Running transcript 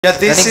Yeah,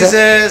 this is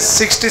a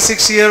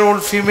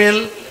 66-year-old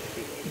female,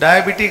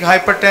 diabetic,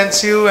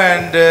 hypertensive,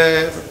 and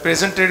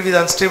presented with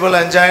unstable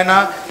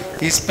angina.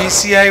 His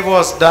PCI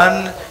was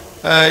done,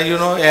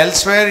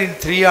 elsewhere in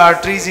 3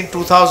 arteries in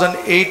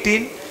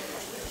 2018.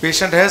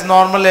 Patient has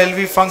normal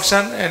LV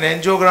function, and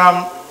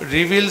angiogram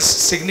reveals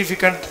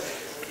significant,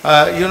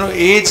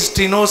 age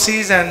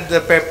stenosis and the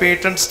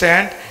patent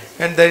stent,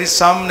 and there is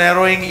some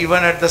narrowing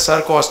even at the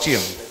sarcostium.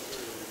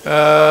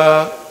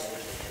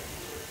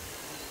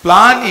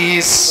 Plan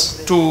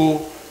is to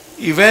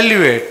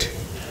evaluate,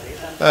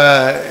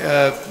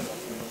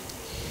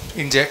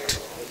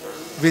 inject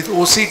with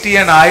OCT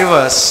and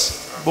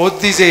IVUS,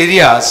 both these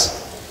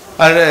areas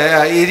are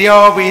area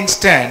of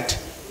instant,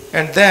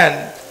 and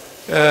then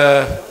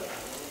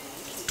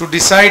to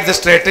decide the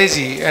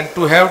strategy and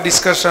to have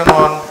discussion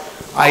on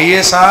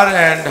ISR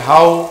and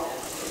how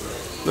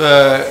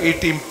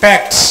it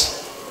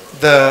impacts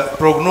the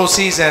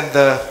prognosis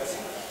and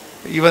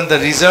even the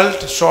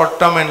result,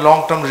 short-term and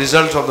long-term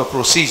results of the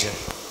procedure.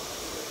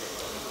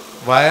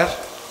 Wire?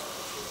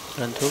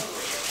 Ankur.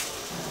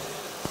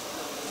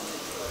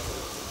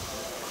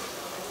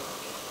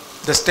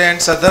 The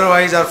stents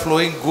otherwise are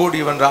flowing good,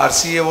 even the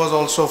RCA was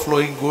also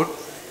flowing good.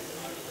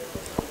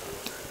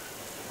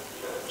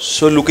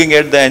 So looking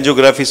at the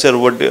angiography, sir,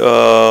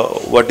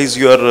 what is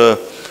your,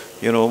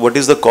 what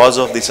is the cause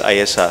of this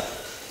ISR?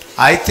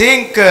 I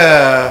think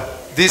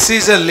this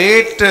is a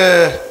late,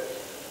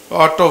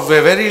 out of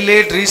a very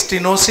late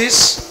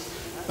restenosis,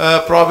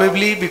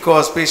 probably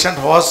because patient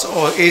was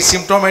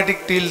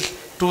asymptomatic till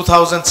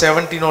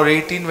 2017 or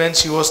 18 when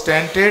she was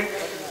stented.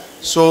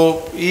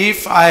 So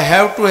if I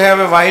have to have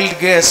a wild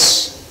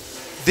guess,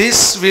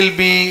 this will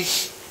be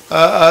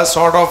a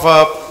sort of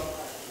a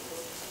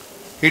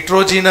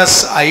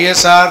heterogeneous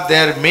ISR.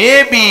 There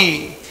may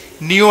be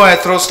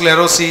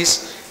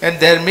neoatherosclerosis and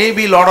there may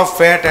be a lot of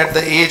fat at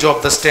the edge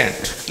of the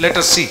stent. Let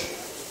us see.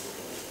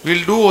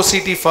 We'll do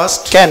OCT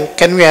first.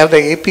 Can we have the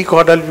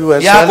epicaudal view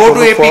as well? Yeah, go to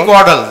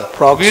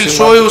epicaudal. We'll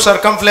show you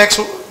circumflex.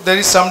 There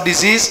is some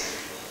disease,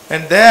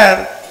 and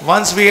there,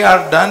 once we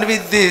are done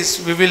with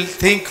this, we will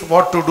think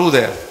what to do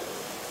there.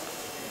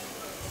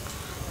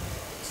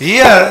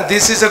 Here,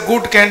 this is a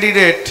good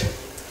candidate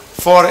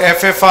for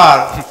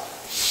FFR,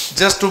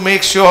 just to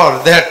make sure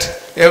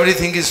that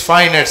everything is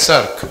fine at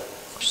circ.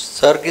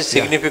 Circ is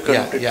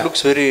significant. Yeah, it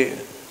looks very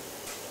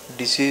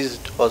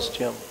diseased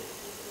osteum.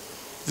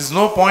 There is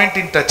no point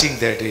in touching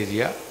that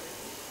area.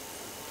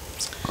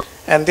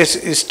 And this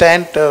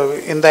stent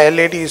in the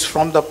LAD is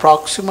from the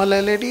proximal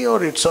LAD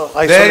or it's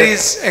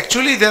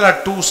isolated? There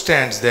are two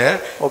stents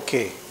there.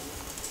 Okay.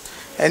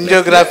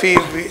 Angiography,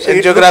 so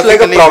it looks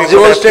like a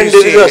proximal stent.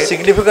 There is a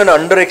significant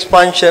under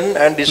expansion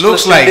and distal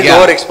stent is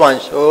over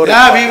expansion.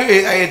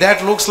 Yeah,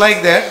 that looks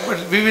like that,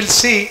 but we will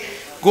see.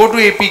 Go to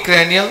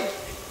epicranial.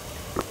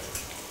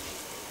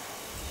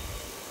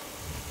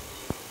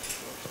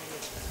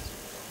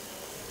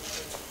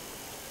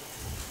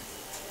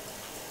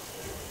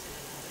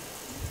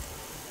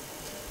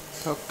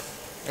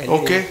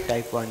 Okay.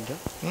 Type 1.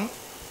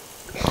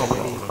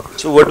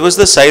 So what was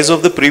the size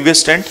of the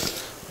previous stent?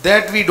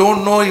 That we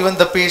don't know, even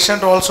the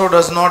patient also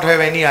does not have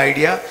any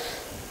idea.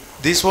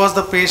 This was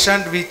the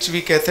patient which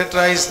we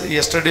catheterized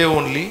yesterday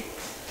only,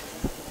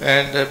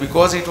 and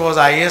because it was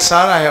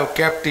ISR, I have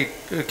kept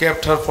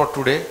her for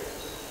today.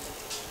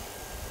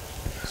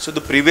 So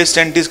the previous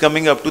stent is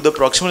coming up to the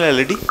proximal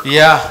LAD?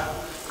 Yeah.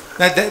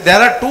 Now, there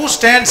are two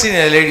stents in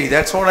LAD,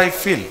 that's what I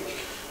feel.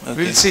 Okay.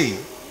 We'll see.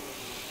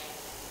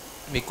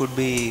 We could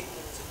be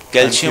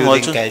calcium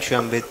also?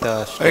 Calcium with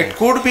it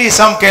could be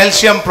some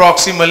calcium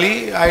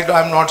proximally,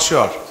 I'm not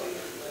sure.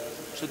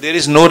 So there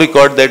is no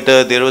record that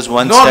there was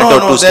one stent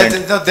or two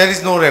stents? No, there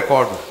is no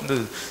record.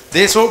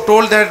 They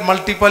told that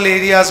multiple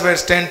areas were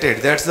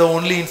stented. That's the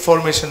only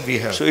information we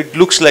have. So it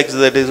looks like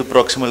that is a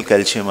proximal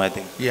calcium, I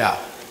think. Yeah.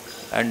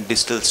 And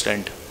distal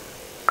stent.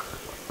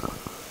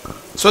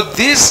 So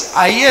this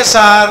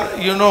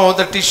ISR,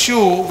 the tissue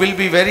will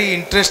be very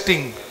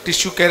interesting.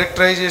 Tissue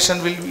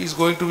characterization is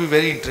going to be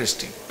very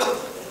interesting.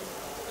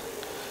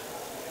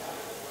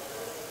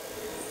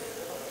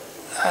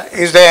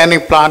 Is there any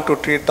plan to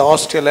treat the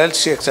osteal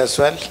LCX as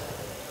well?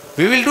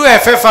 We will do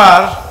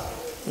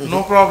FFR,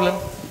 no problem.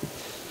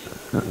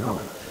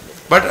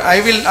 But I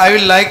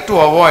will like to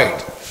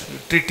avoid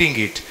treating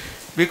it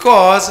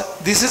because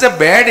this is a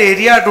bad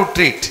area to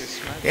treat.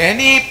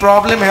 Any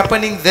problem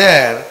happening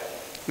there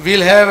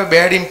will have a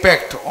bad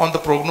impact on the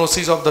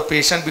prognosis of the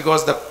patient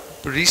because the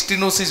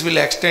restenosis will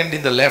extend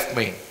in the left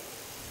main,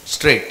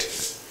 straight.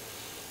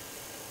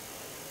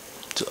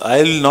 So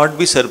I will not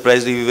be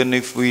surprised even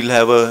if we will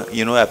have a,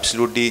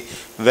 absolutely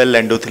well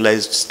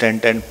endothelized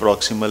stent and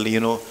proximal,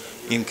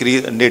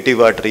 increase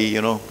native artery,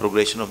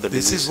 progression of the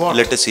disease. This is what?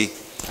 Let us see.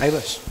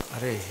 IVUS.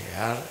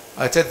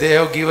 Achha, they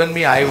have given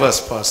me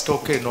IVUS first.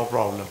 Okay, no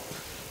problem.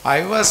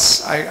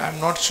 IVUS, I'm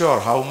not sure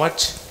how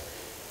much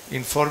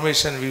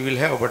information we will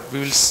have, but we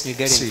will see.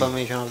 Get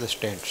information of the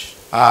stents.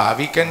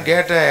 We can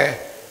get a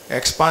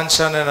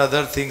expansion and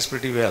other things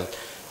pretty well.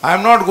 I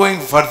am not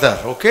going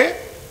further, okay?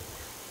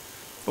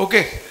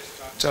 Okay.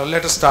 So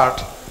let us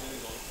start.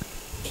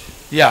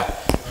 Yeah,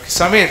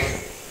 Samir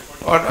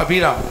or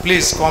Abhiram,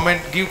 please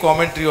give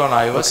commentary on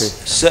IVUS. Okay.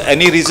 So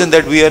any reason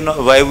that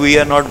why we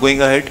are not going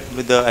ahead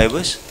with the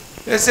IVUS?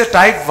 It's a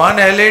type 1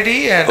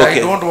 LED and I Okay.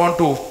 don't want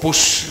to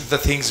push the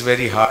things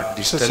very hard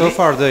distally. So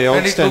far the old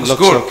and it stent looks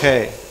good.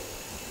 okay.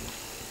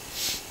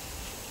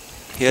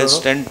 Here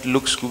stent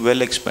looks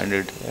well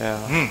expanded.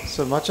 Yeah.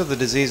 So much of the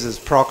disease is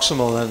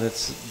proximal and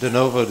it's de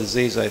novo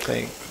disease, I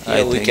think.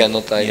 I we think,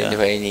 cannot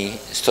identify any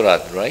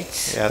strut, right?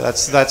 Yeah,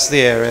 that's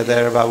the area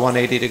there, about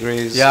 180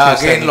 degrees. Yeah,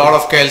 again 270. lot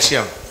of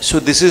calcium. So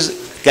this is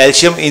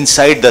calcium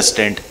inside the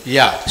stent.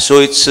 Yeah. So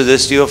it's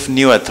suggestive of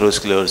new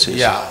atherosclerosis.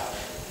 Yeah.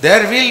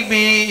 There will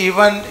be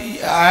even,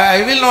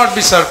 I will not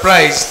be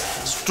surprised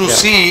to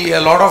see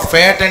a lot of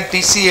fat and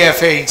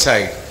TCFA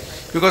inside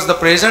because the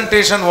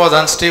presentation was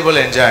unstable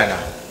angina.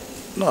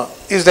 No.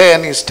 Is there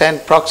any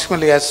stent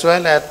proximally as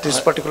well at this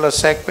particular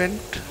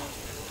segment?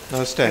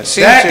 No stent.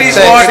 Seems That it's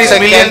is a- what it's is a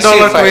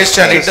 $1,000,000 calcified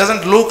question. It stent.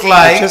 doesn't look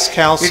like, just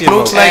calcium. it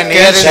looks like And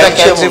here is the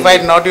calcium.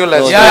 calcified nodule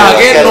as Yeah, well.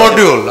 again Calcium.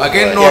 nodule,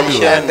 again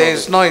nodule. And there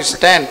is no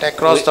stent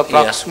across the Yeah.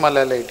 proximal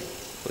LAD.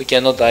 We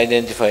cannot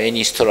identify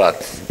any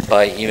strut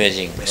by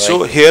imaging, right?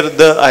 So here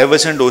the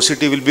IVUS and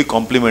OCT will be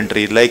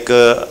complementary. Like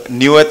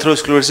new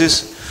atherosclerosis,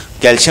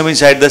 calcium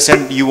inside the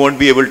stent, you won't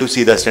be able to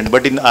see the stent.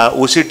 But in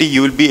OCT,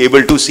 you will be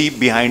able to see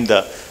behind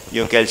the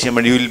calcium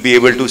and you will be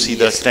able to see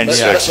the stent But,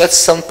 slits. but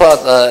some part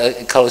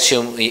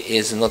calcium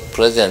is not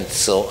present,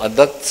 so at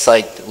that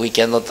site we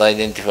cannot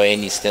identify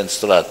any stent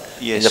strut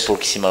in Yes. the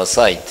proximal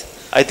site.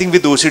 I think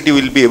with OCT,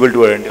 we will be able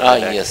to identify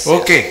that. Yes.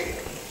 Okay.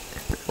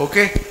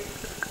 Okay.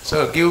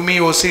 So give me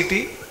OCT.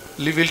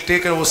 We will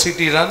take an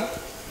OCT run.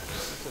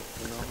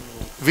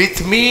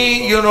 With me,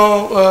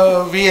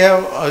 we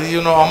have,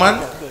 Aman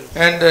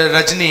and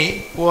Rajni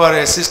who are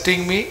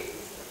assisting me.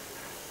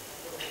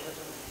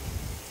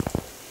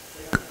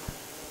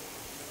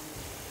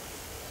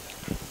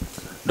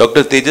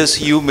 Dr.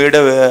 Tejas, you made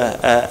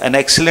an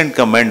excellent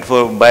comment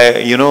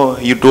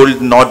you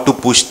told not to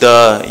push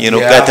the,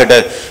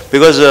 catheter.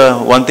 Because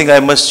one thing I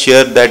must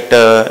share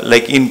that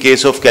like in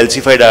case of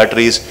calcified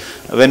arteries,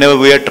 whenever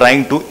we are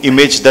trying to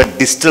image the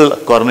distal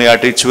coronary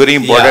artery, it's very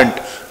important,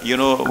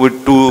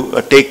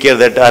 to take care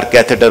that our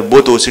catheter,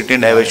 both OCT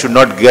and IVUS, should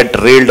not get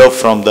railed off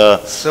from the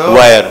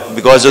wire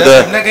because of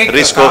the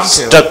risk of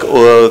stuck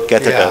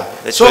catheter.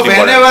 That's So very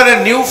important.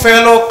 whenever a new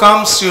fellow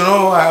comes,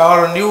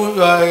 or a new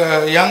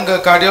young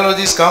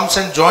cardiologist comes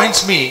and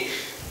joins me,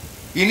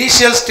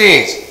 initial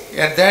stage,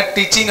 and that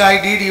teaching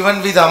I did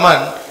even with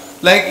Aman,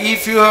 like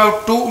if you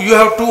have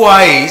two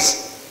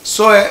eyes,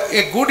 so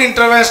a good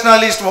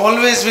interventionalist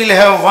always will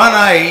have one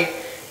eye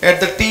at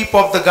the tip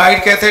of the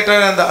guide catheter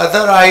and the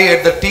other eye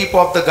at the tip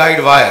of the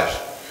guide wire,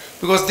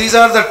 because these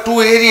are the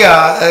two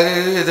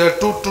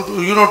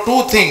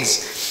two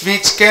things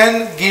which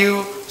can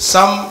give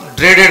some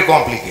dreaded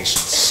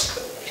complications.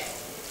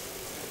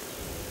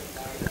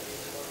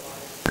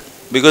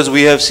 Because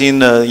we have seen,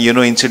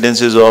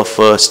 incidences of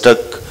stuck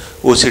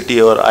OCT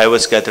or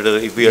IVUS catheter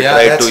if we are Yeah,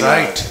 tried that's to.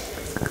 right.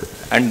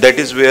 And that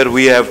is where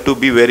we have to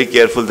be very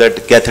careful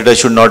that catheter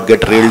should not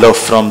get railed off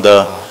from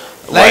the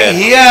Like wire.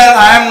 here,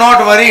 I am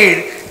not worried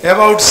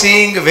about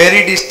seeing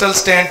very distal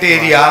stent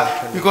area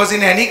because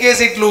in any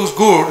case it looks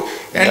good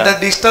and Yeah. the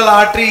distal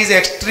artery is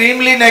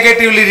extremely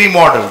negatively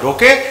remodeled.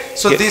 Okay,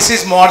 so Yeah. this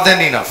is more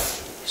than enough.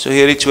 So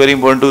here it's very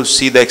important to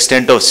see the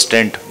extent of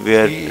stent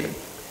where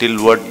till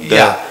what the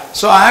Yeah.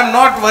 So I am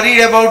not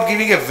worried about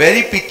giving a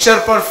very picture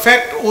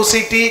perfect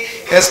OCT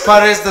as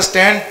far as the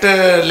stent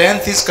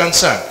length is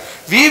concerned.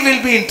 We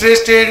will be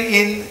interested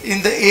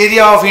in the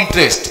area of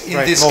interest in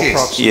Right, this more case.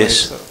 proximally, Yes.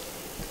 so.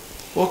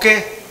 Okay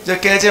जो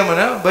कहे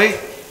મને ભાઈ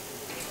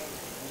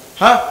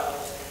હા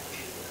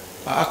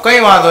કઈ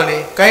વાંધો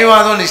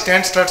નહીં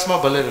stand સ્ટટ્સમાં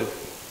ભલે રહ્યું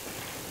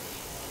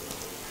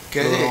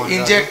કહેજે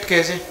ઇન્જેક્ટ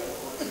કહેજે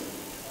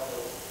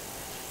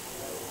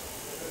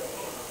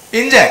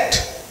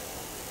inject.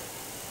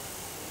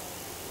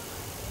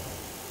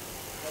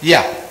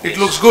 Yeah, it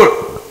looks good.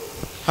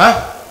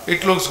 Huh?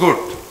 It looks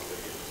good.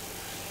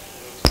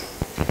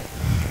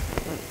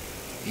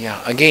 Yeah,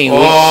 again,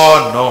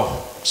 Oh no.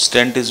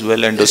 stent is well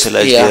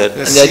endothelialized yeah, here.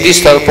 the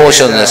distal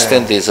portion Yeah. the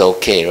stent is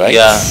okay, right?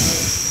 Yeah.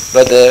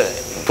 But the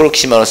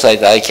proximal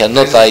side, I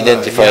cannot This is,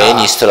 identify yeah.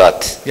 any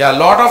strut. Yeah,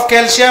 lot of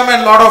calcium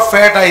and lot of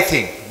fat, I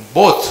think.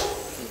 Both.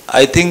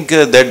 I think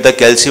that the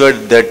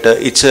calcified, that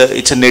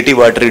it's a native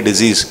artery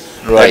disease.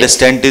 Right. That the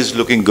stent is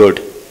looking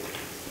good.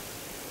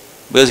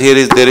 Because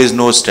there is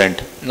no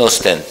stent. No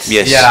stent.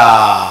 Yes.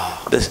 Yeah.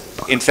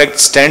 In fact,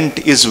 stent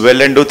is well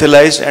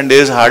endothelized and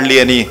there is hardly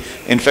any,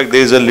 in fact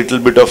there is a little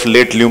bit of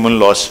late lumen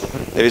loss.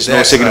 There is no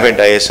That's significant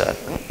right. ISR.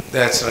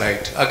 That's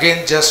right.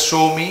 Again, just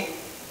show me.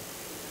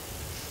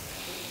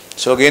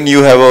 So again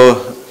you have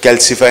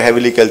a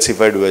heavily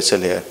calcified vessel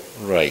here.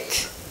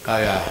 Right.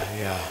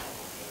 Yeah.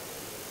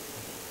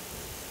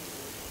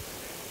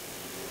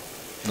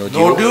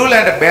 Nodule. Nodule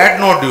and a bad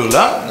nodule.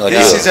 Huh? Nodule.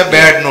 This is a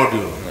bad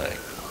nodule.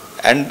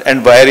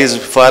 And wire is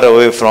far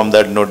away from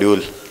that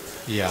nodule.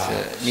 Yeah.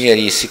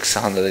 Nearly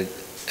 600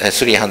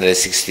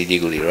 360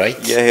 degree, right?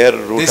 Yeah, here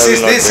This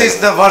is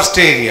the worst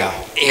area.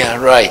 Yeah,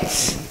 right.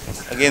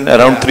 again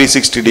around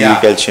 360 degree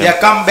calcium. Yeah,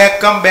 come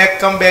back,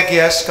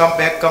 yes, come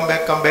back.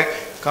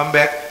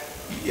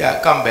 Yeah,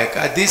 come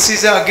back. This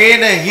is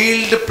again a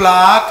healed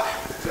plaque.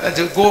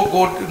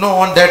 No,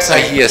 on that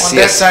side. Yes, on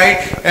that side.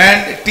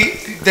 And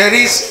there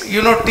is,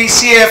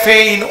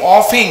 TCFA in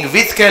offing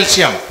with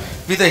calcium,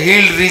 with a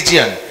healed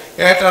region.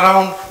 At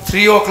around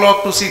 3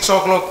 o'clock to 6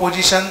 o'clock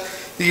position,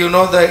 the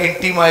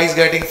intima is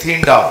getting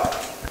thinned out.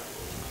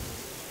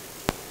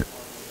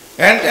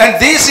 And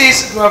this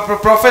is,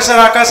 Professor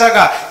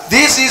Akasaka,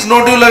 this is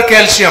nodular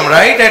calcium,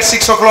 right, at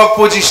 6 o'clock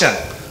position.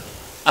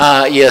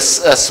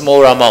 Yes, a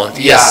small amount.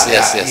 Yes.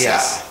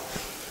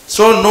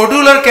 So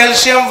nodular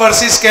calcium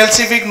versus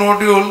calcific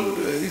nodule,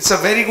 it's a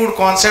very good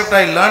concept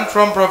I learned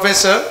from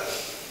professor.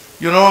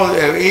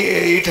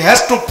 It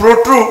has to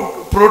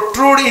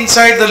protrude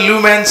inside the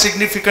lumen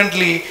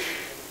significantly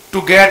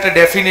to get a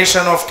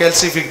definition of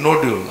calcific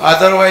nodule.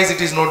 Otherwise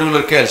it is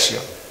nodular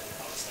calcium.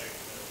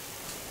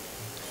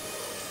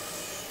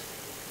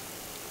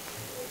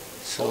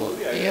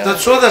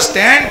 So the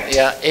stent,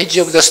 edge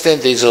of the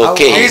stent is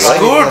okay. It's right?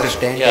 good. The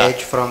stent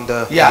edge from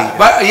the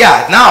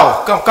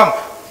now come.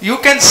 You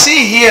can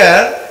see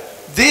here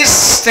this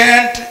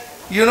stent,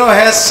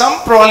 has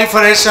some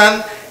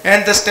proliferation,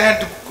 and the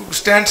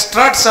stent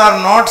struts are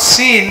not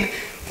seen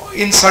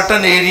in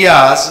certain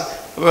areas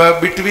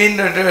between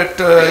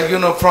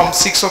from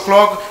 6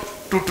 o'clock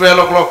to 12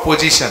 o'clock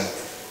position.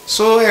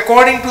 So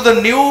according to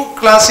the new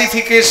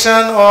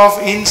classification of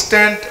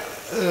in-stent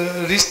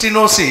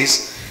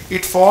restenosis,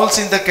 it falls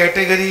in the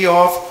category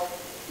of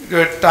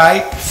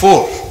type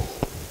 4.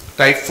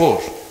 Type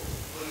 4.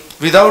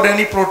 Without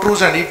any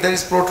protrusion. If there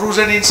is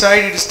protrusion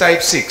inside, it is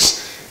type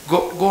 6.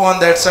 Go on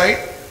that side.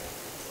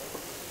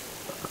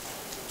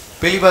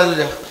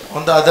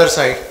 On the other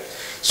side.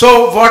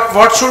 So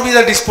what should be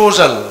the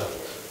disposal?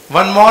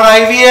 One more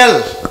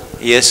IVL?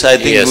 Yes, I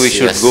think we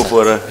should go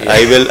for a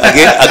IVL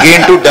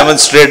again to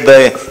demonstrate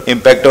the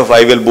impact of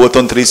IVL both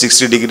on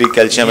 360 degree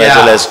calcium as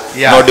well as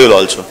nodule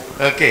also.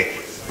 Okay.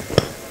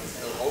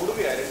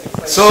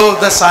 So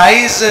the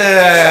size,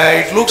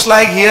 it looks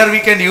like here we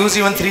can use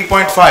even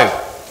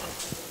 3.5.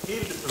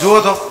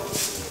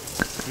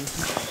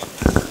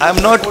 I'm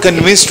not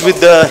convinced with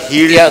the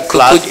healed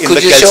plaque in the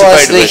could you show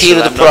us calcified the vessel.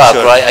 healed plaque,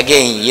 right?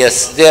 Again,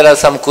 yes, there are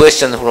some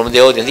questions from the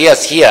audience.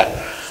 Yes, here.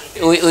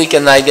 We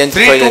can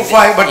identify 3 to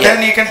 5, but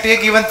then you can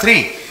take even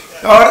 3.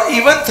 Or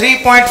even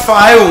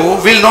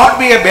 3.5 will not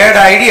be a bad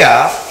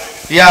idea,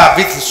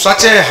 with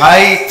such a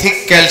high,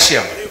 thick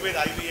calcium.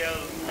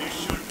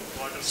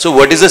 So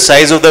what is the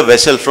size of the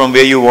vessel from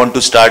where you want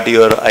to start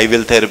your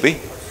IVL therapy?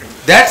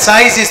 That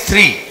size is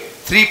 3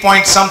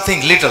 point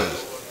something little.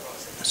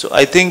 So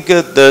I think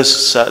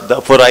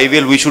for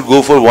IVL we should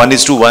go for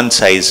 1:1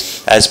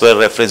 size as per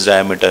reference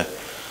diameter.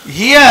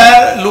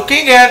 Here,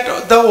 looking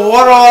at the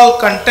overall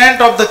content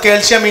of the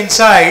calcium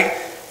inside,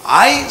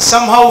 I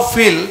somehow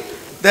feel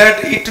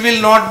that it will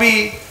not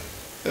be,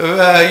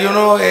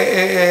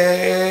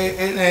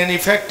 an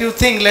effective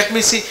thing. Let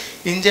me see.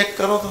 Inject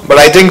karo to. But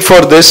I think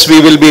for this we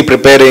will be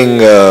preparing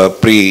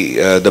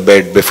the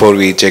bed before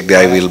we check the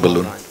IVL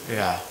balloon.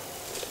 Yeah.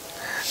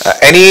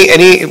 Any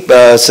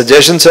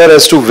suggestions, sir,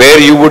 as to where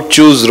you would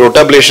choose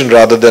rotablation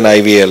rather than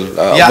IVL?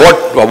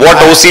 What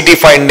OCT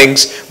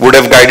findings would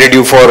have guided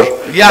you for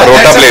rotablation?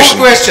 That's a good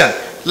question.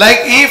 Like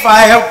if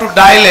I have to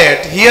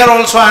dilate, here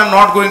also I am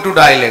not going to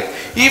dilate.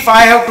 If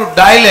I have to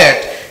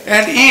dilate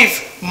and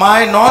if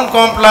my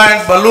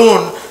non-compliant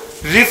balloon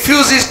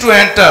refuses to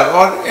enter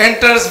or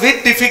enters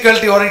with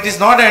difficulty or it is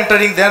not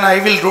entering, then I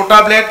will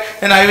rotablate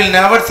and I will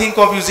never think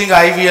of using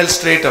IVL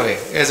straight away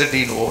as a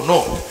de novo. No.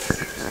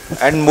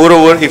 And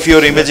moreover, if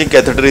your imaging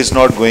catheter is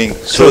not going,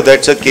 so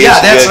that's a case. Yeah,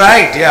 that's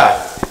right. Yeah.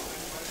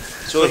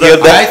 So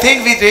I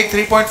think we take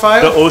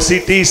 3.5. The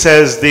OCT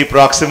says the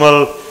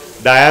proximal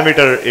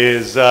diameter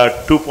is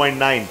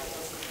 2.9.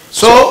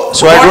 So I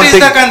what don't is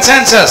think the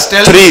consensus?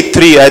 Tell me.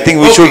 3. I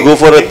think we should go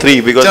for a 3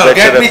 because that's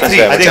get a me reference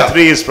 3. I think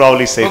 3 is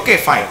probably safe. Okay,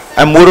 fine.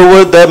 And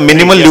moreover, the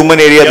minimal lumen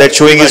area that's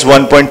showing is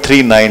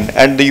 1.39,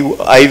 and the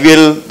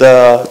IVL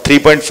the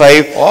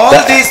 3.5. All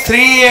these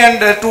 3 and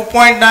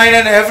 2.9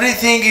 and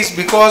everything is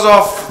because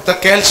of the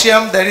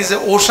calcium. There is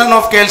an ocean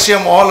of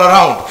calcium all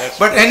around.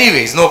 But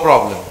anyways, no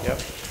problem. Yep.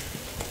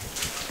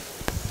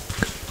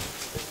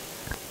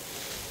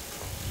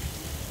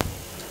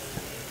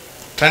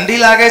 ठंडी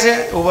लागे છે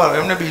ઉપર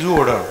એમને બીજું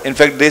order. In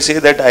fact, they say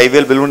that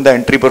IVL balloon, the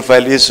entry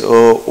profile is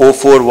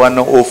 041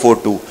 or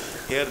 042.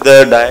 Here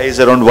the dia is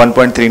around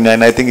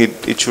 1.39. I think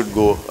it should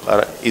go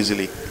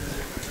easily.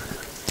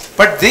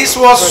 But this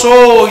was so,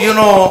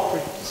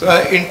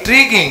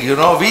 intriguing,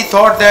 we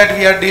thought that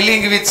we are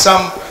dealing with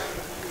some,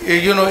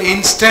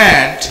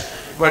 instant,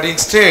 but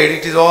instead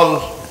it is all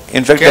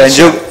In fact,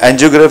 calcium.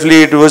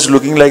 angiographically it was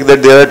looking like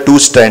that there are 2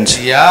 stents.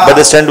 Yeah. But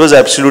the stent was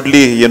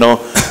absolutely,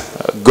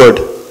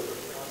 good.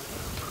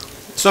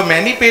 So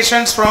many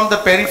patients from the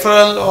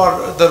peripheral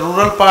or the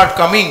rural part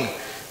coming,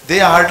 they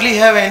hardly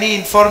have any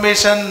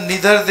information,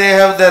 neither they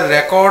have their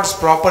records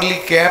properly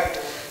kept.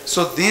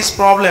 So this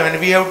problem, and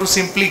we have to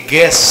simply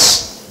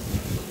guess.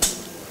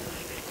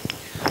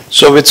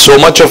 So with so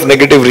much of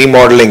negative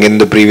remodeling in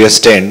the previous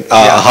stent,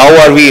 how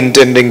are we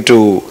intending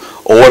to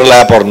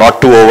overlap or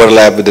not to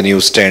overlap with the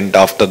new stent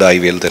after the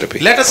IVL therapy?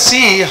 Let us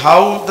see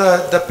how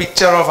the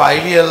picture of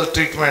IVL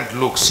treatment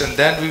looks, and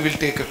then we will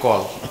take a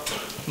call.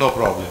 No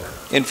problem.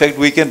 In fact,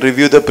 we can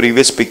review the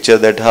previous picture,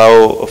 that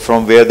how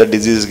from where the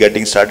disease is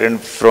getting started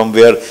and from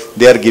where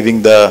they are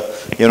giving the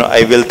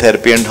IVL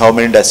therapy and how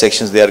many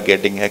dissections they are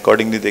getting.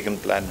 Accordingly, they can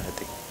plan, I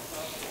think.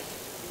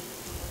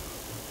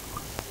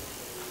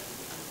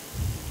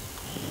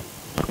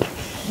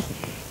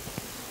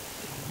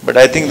 But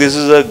I think this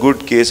is a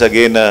good case,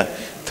 again, a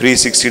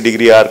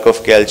 360-degree arc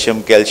of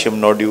calcium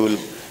nodule,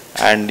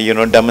 and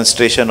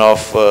demonstration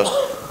of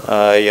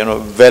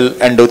well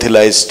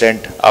endothelized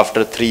stent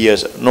after 3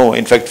 years. No,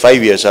 in fact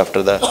 5 years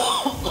after the.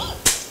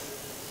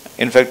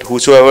 In fact,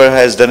 whosoever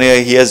has done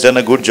it, he has done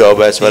a good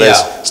job as far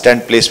as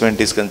stent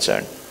placement is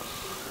concerned.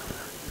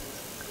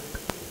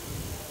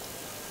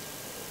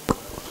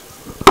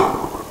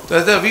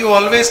 We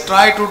always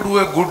try to do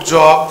a good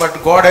job,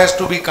 but God has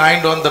to be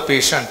kind on the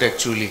patient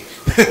actually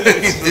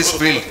in this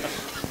field.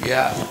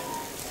 Yeah.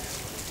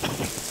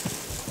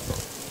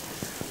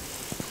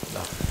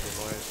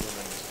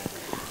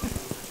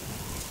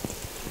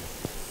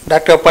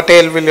 Dr.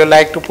 Patel, will you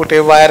like to put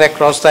a wire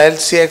across the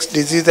LCX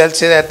disease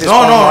LCX at this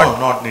point? No,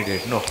 not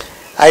needed. No.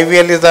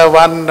 IVL is the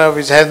one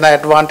which has the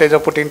advantage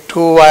of putting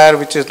 2 wire,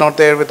 which is not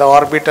there with the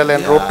orbital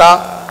and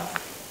rota.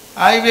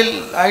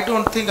 I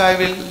don't think I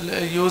will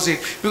use it,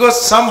 because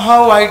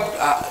somehow I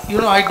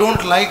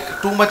don't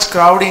like too much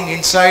crowding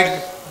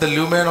inside the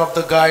lumen of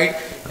the guide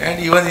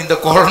and even in the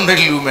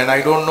coronary lumen.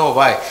 I don't know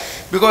why,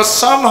 because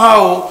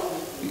somehow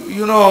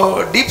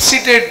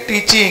deep-seated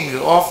teaching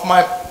of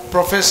my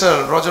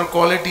professor Roger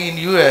Quality in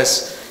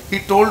US, he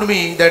told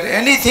me that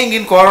anything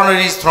in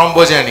coronary is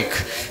thrombogenic.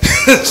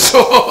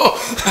 So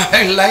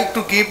I like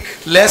to keep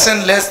less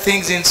and less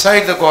things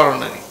inside the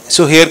coronary.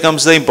 So here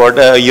comes the important,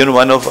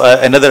 one of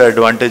another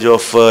advantage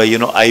of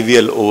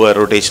IVL over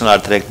rotational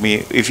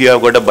atherectomy. If you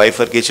have got a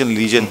bifurcation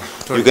lesion,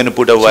 you can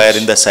put a wire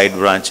in the side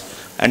branch,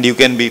 and you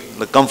can be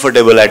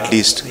comfortable at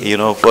least,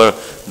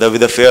 with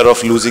the fear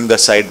of losing the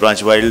side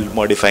branch while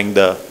modifying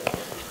the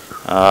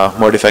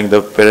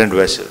parent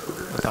vessel.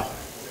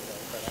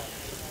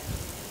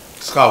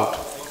 Scout,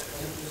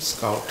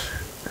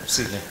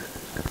 see them.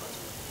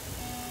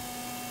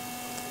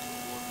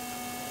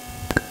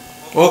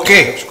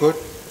 Okay. That's good.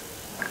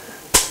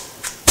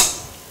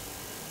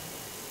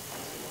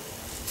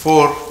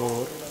 4.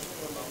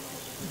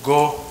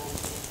 Go.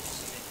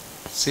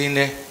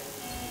 Cine.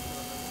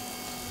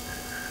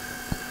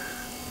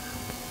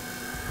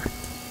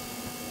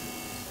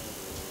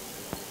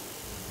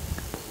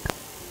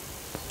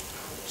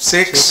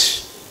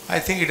 6. I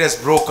think it has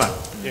broken.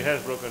 It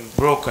has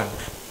broken.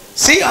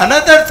 See,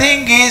 another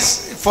thing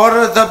is for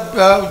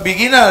the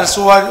beginners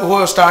who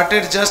have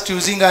started just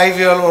using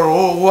IVL or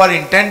who are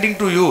intending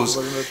to use,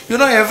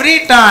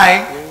 every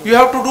time you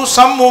have to do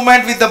some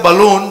movement with the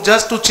balloon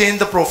just to change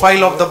the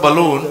profile of the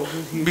balloon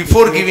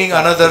before giving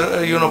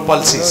another,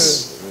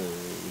 pulses.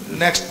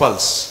 Next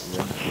pulse.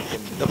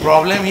 The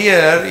problem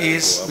here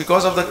is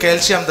because of the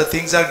calcium, the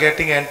things are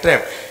getting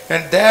entrapped,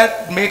 and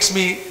that makes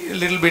me a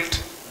little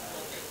bit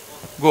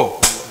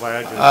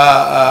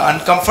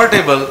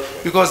uncomfortable,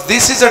 because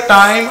this is a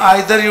time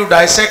either you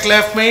dissect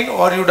left main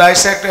or you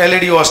dissect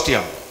LAD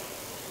ostium.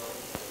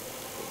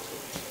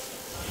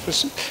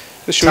 So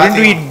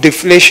shouldn't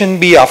deflation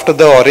be after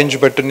the orange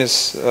button is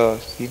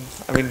seen?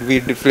 I mean, we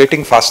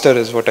deflating faster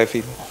is what I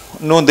feel.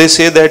 No, they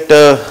say that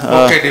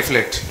okay,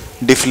 deflate.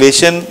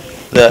 Deflation.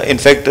 In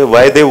fact,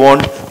 why they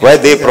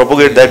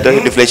propagate that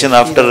deflation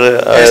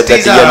after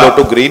that yellow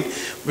to green?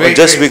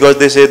 Just because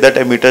they say that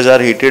emitters are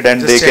heated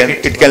and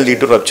it can lead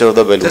to rupture of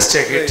the balloon. Just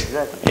check it.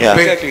 Yeah.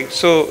 Exactly.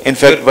 So in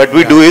fact, what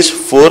we do is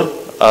 4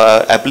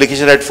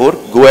 application at 4,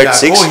 go at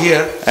 6, go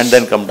here, and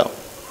then come down.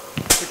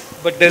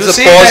 But there's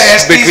a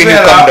pause between you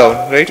come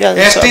down, right?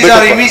 Yeah, STs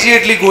are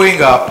immediately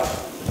going up.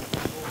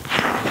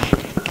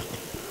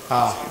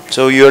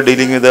 So you are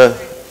dealing with a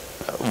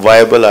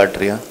viable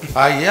artery.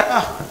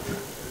 Yeah.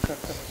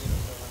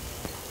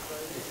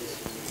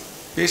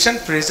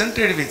 Patient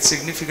presented with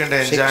significant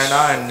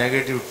angina and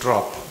negative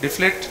drop.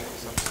 Deflate.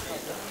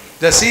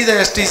 See the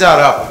STs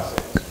are up.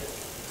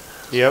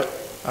 Yep.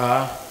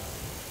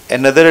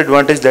 Another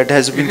advantage that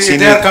has been seen.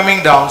 They are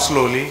coming down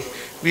slowly.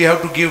 We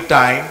have to give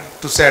time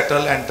to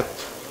settle and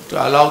to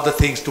allow the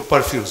things to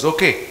perfuse.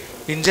 Okay.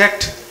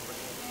 Inject.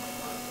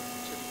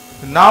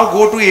 Now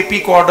go to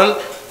epicaudal.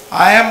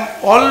 I am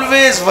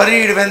always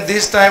worried when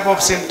this type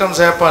of symptoms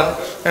happen,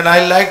 and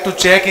I like to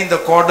check in the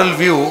caudal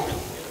view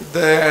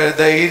the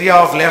area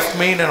of left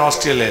main and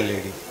ostial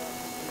LAD.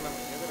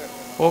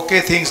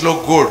 Okay, things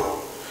look good.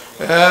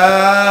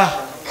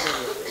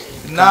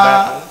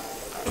 Now,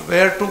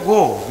 where to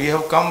go? We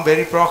have come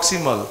very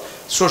proximal.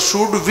 So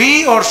should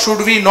we or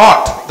should we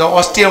not the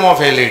ostium of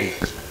LAD?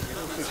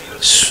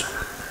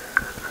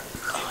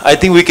 I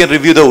think we can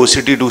review the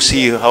OCT to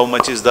see how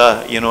much is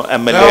the,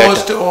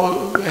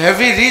 MLA. Have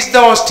we reached the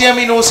ostium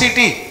in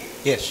OCT?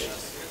 Yes.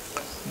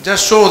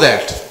 Just show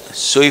that.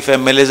 So if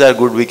MLAs are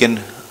good, we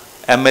can,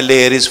 MLA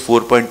here is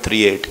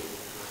 4.38.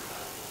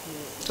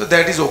 So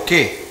that is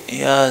okay.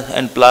 Yeah,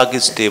 and plaque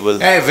is stable.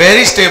 A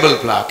very stable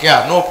plaque,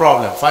 yeah, no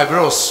problem.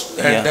 Fibrous,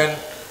 and then,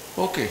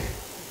 okay.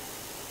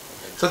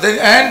 So then,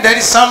 and there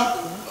is some,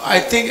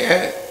 I think.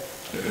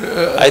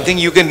 I think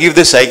you can give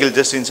the cycle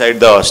just inside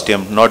the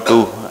ostium, not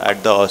to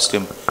at the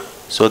ostium,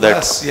 so that.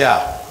 Yes,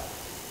 yeah.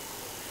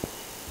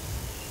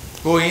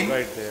 Go in.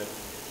 Right there.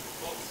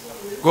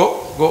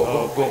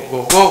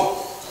 Go.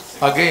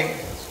 Again.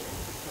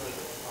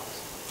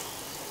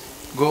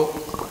 Go.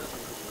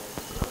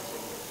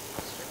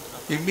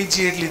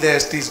 Immediately the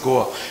STs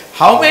go up.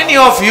 How many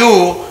of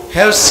you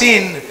have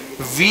seen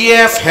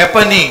VF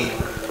happening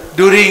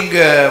during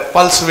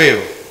pulse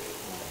wave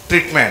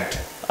treatment?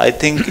 I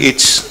think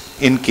it's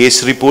in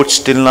case reports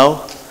till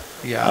now.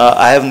 Yeah.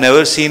 I have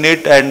never seen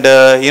it, and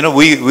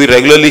we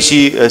regularly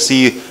see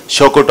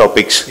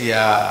shocotopics.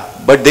 Yeah.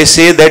 But they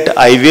say that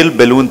IVL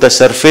balloon, the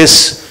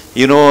surface,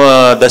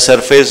 the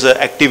surface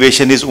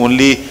activation is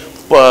only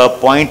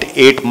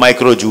 0.8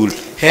 microjoule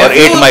or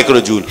 8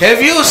 microjoule.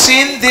 Have you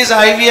seen this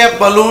IVF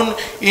balloon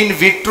in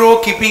vitro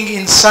keeping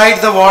inside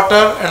the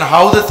water and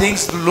how the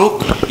things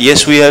look?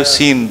 Yes, we have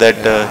seen that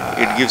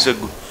it gives a.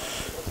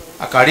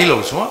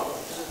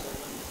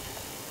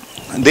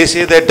 They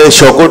say that the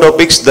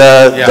shocotopics,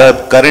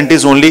 the current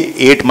is only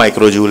 8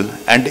 microjoule,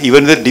 and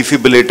even the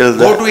defibrillator.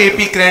 Go to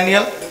AP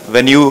cranial.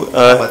 When you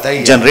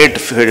generate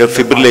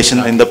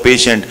fibrillation in the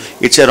patient,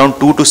 it's around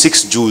 2 to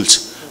 6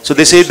 joules. So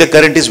they say the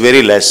current is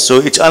very less. So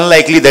it's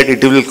unlikely that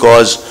it will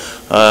cause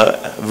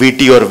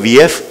VT or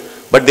VF,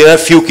 but there are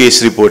few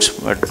case reports.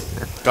 But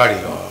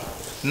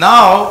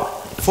now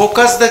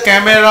focus the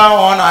camera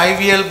on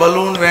IVL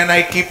balloon when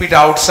I keep it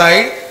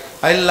outside.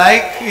 I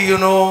like,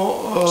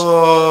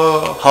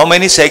 how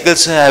many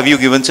cycles have you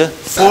given, sir?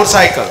 4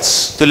 cycles.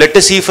 So let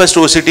us see first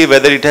OCT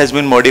whether it has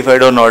been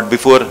modified or not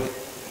before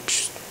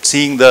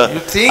seeing the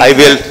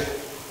IVL.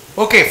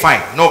 Okay,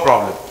 fine, no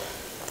problem.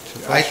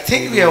 I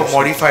think we have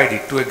modified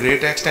it to a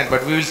great extent,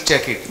 but we will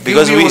check it.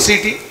 Because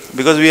OCT?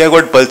 Because we have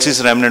got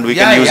pulses remnant, we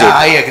can use it. Yeah,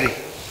 I agree.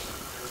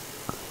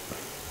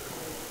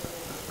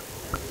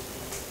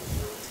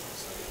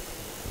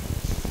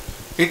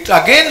 It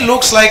again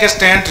looks like a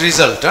stent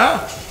result,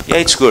 huh? Yeah,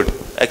 it's good.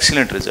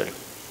 Excellent result.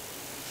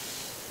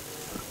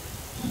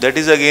 That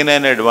is again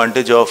an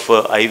advantage of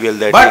IVL.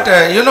 That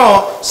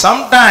but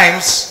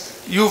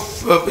sometimes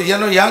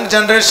young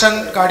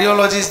generation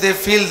cardiologists, they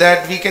feel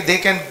that they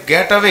can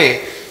get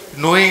away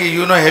knowing,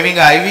 having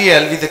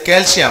IVL with the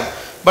calcium.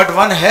 But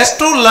one has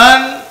to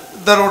learn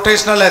the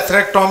rotational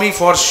atherectomy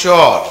for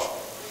sure.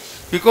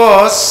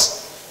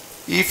 Because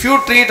if you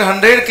treat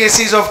 100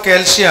 cases of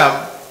calcium,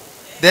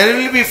 there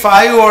will be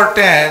 5 or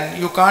 10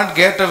 you can't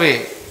get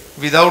away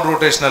without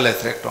rotational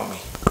atherectomy.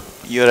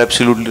 You are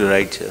absolutely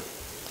right, sir.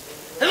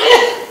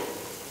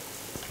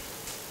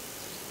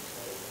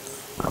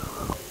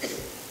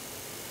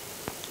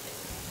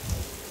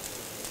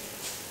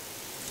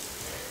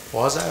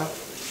 Was I?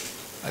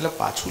 I'll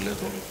pachu le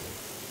thoda.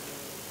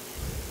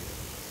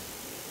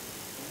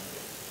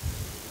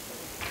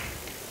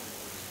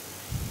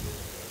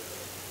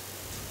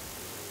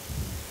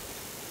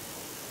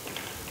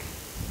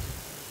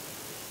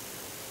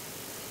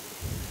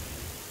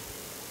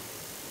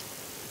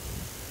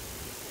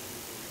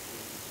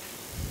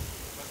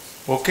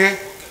 Okay,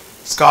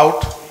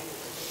 scout,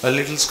 a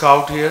little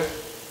scout here.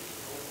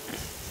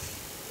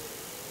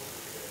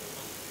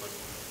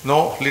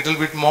 No, little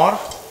bit more.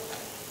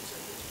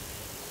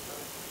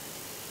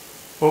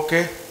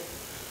 Okay,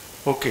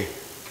 okay.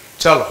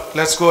 Chalo,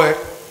 let's go ahead.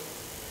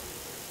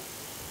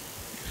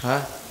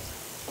 Huh?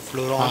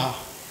 Fluoron.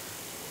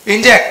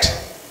 Inject.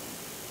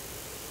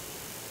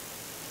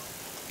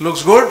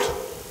 Looks good.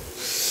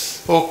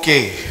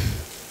 Okay.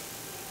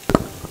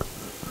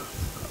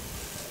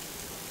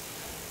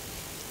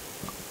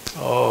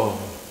 Oh,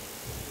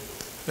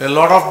 a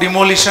lot of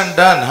demolition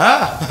done,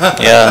 huh?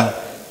 Yeah.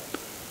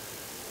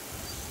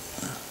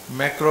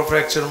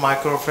 Macrofracture,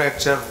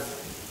 microfracture,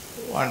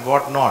 and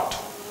what not.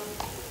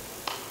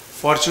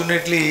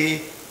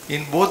 Fortunately,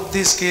 in both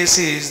these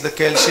cases, the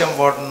calcium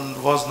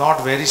was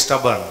not very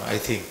stubborn, I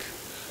think.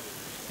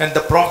 And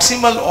the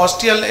proximal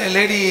ostial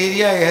LAD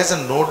area has a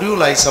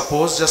nodule, I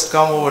suppose. Just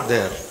come over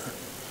there.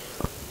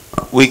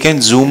 We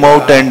can zoom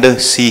out and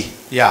see.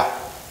 Yeah.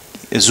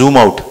 Zoom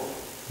out.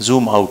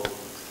 Zoom out.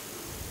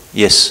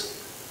 Yes.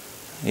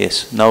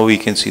 Yes. Now we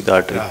can see the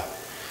artery. Yeah.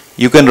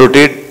 You can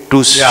rotate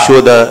to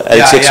show the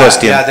L6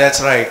 ostium. Yeah,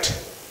 that's right.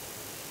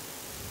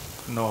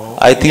 No.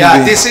 I think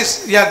this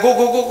is,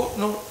 go.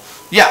 No.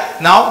 Yeah,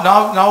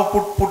 now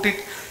put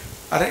it.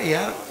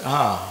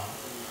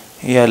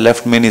 Yeah,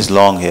 left main is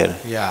long here.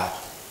 Yeah.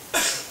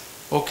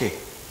 Okay.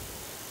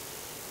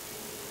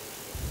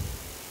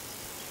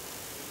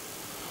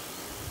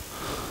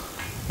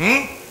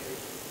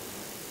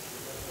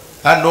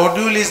 A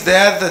nodule is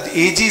there, the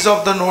edges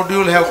of the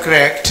nodule have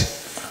cracked,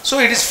 so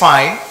it is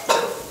fine.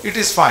 it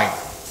is fine.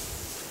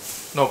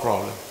 No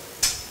problem.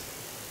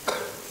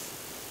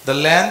 The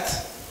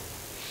length,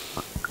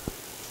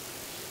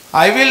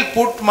 I will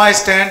put my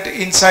stent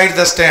inside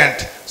the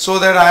stent so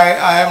that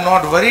I am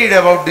not worried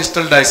about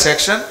distal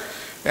dissection,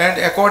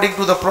 and according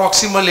to the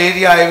proximal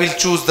area I will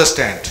choose the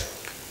stent.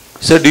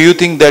 So do you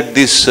think that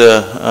this,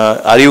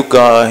 are you,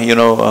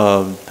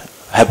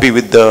 happy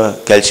with the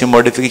calcium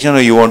modification,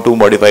 or you want to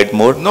modify it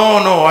more? No,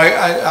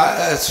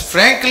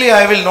 frankly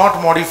I will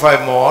not modify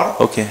more.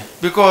 Okay.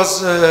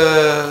 Because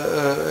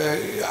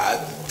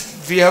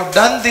we have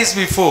done this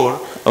before.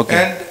 Okay.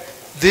 And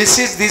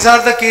these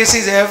are the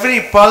cases,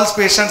 every pulse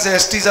patient's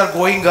STs are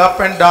going up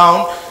and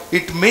down.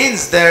 It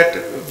means that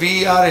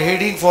we are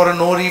heading for a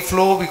no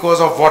reflow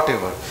because of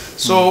whatever.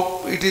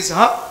 So it is,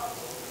 so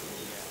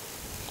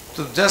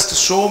just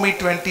show me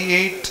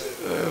 28,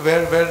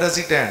 where does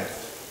it end?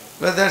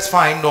 Well, that's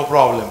fine, no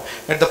problem.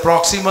 At the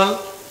proximal,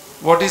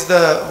 what is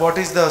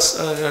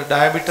the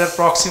diameter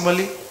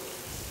proximally?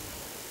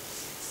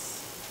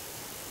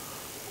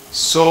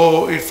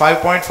 So if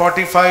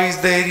 5.45 is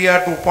the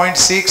area,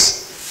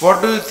 2.6.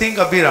 What do you think,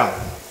 Abhiram?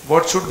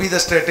 What should be the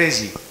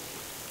strategy?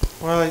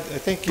 Well, I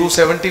think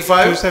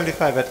 275?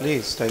 275 at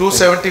least.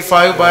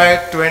 275 by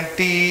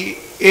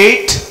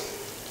 28?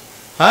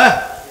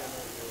 Huh?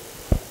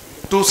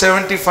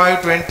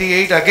 275,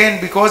 28. Again,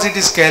 because it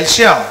is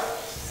calcium,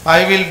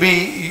 I will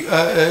be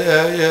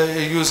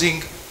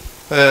using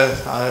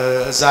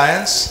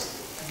Zions.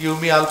 Give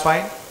me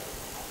Alpine.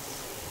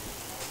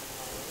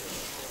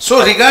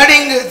 So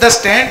regarding the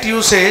stent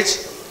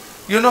usage,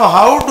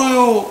 how do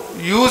you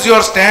use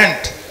your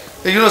stent?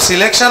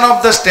 Selection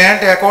of the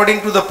stent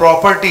according to the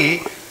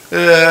property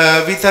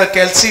with a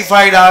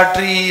calcified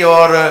artery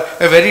or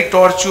a very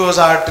tortuous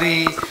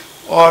artery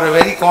or a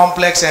very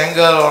complex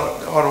angle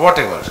or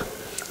whatever.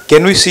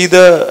 Can we see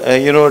the,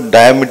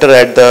 diameter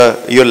at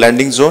your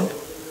landing zone?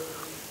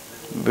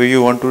 Do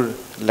you want to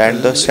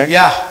land the stent?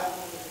 Yeah,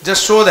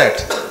 just show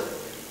that.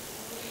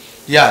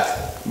 Yeah.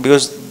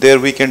 Because there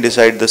we can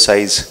decide the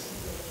size.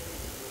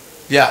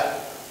 Yeah.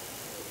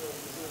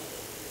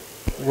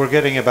 We're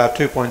getting about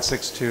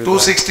 2.62.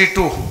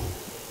 262.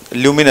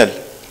 Luminal.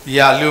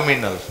 Yeah,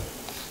 luminal.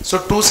 So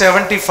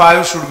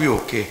 275 should be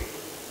okay.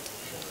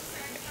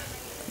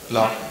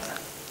 Long.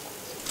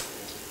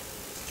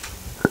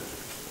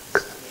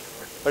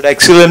 But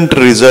excellent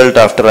result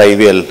after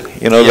IVL.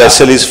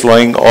 Vessel is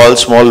flowing, all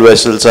small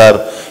vessels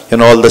are,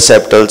 all the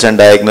septals and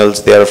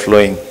diagonals, they are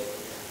flowing.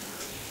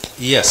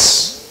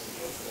 Yes.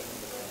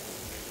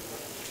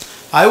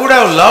 I would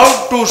have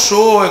loved to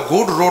show a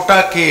good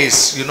rota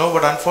case,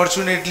 but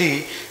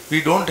unfortunately we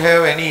don't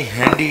have any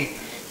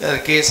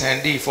case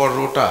handy for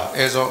rota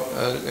as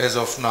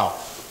of now.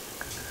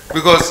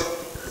 Because,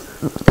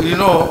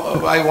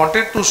 I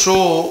wanted to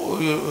show,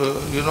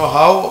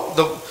 how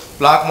the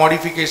plaque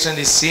modification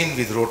is seen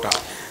with rota.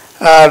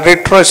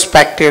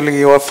 Retrospectively,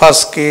 your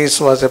first case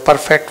was a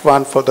perfect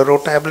one for the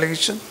rota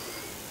ablation.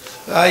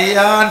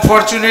 Yeah,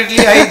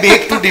 unfortunately I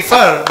beg to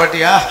differ, but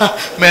yeah,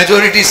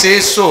 majority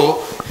says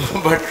so.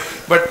 But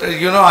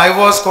I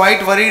was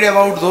quite worried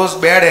about those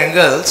bad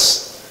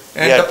angles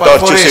and the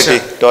perforation,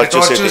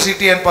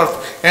 tortuosity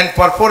and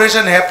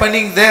perforation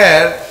happening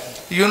there.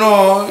 You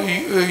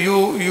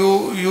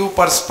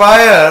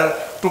perspire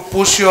to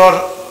push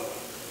your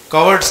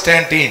covered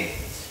stent in.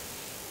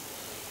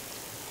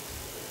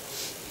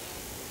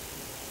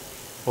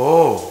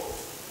 Oh,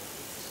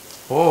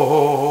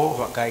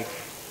 guide.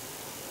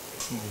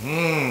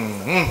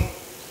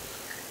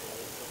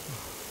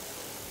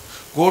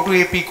 Go to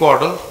AP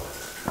caudal.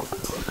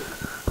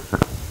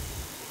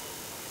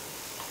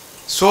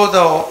 So the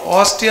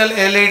ostial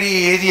LAD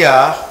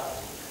area,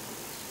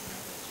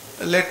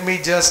 let me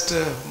just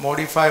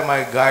modify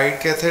my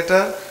guide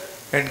catheter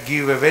and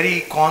give a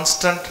very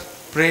constant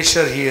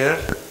pressure here.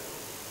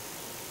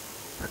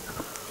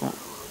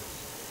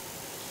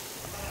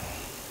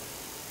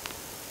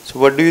 So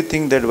what do you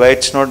think that why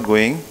it's not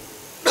going?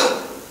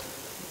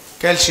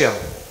 Calcium.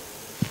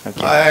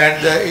 Okay.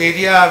 And the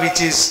area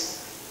which is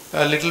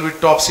a little bit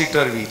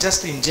topsy-turvy.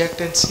 Just inject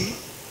and see.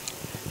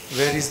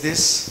 Where is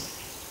this?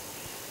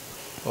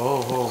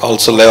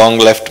 Also long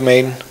left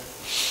main.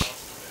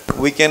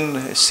 We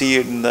can see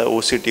it in the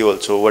OCT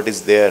also, what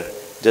is there,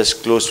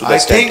 just close to the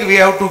stent. I think we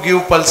have to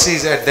give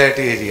pulses at that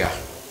area.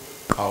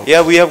 Out.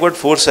 Yeah, we have got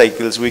 4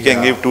 cycles. We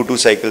can give 2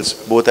 cycles,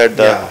 both at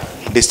the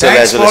distal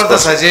as well as Thanks for the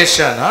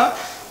suggestion.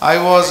 I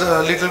was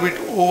a little bit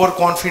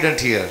overconfident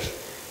here.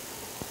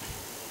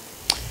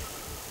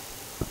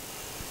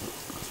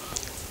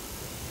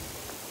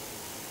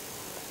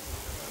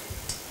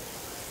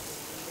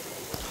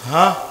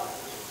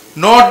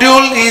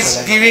 Nodule is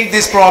giving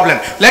this problem.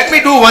 Let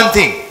me do one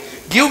thing.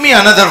 Give me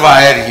another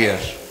wire here.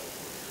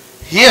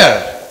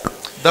 Here,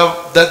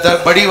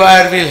 the buddy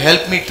wire will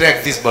help me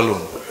track this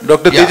balloon.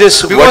 Dr.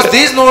 Tejas, because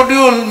this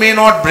nodule may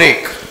not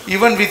break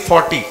even with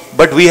 40.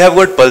 But we have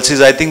got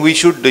pulses. I think we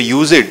should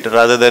use it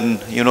rather than,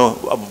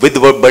 with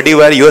buddy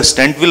wire your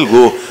stent will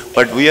go,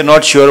 but we are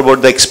not sure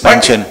about the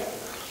expansion.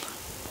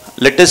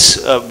 let us,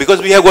 because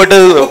we have got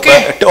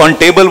on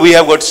table we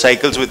have got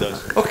cycles with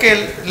us.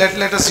 Okay,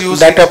 let us use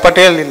Dr. it.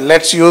 Patel,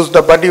 let's use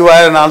the buddy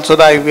wire and also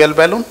the IVL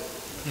balloon.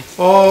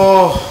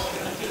 Oh,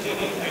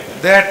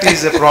 that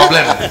is a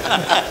problem.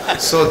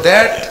 So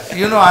that,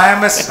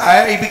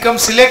 I become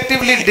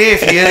selectively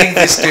deaf hearing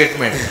this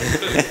statement.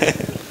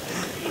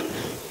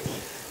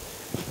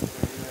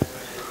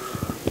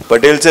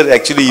 Patel sir,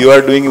 actually you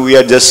are doing, we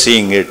are just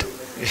seeing it.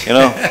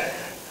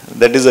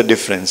 That is the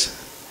difference.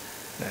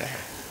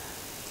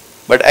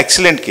 But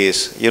excellent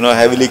case,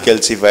 heavily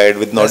calcified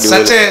with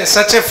nodule.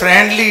 Such a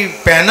friendly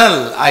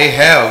panel I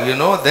have,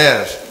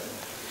 there.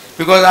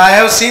 Because I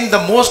have seen the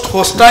most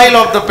hostile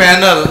of the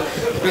panel,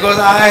 because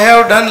I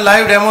have done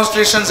live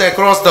demonstrations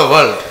across the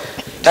world.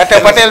 Dr.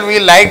 Patel, we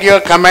liked your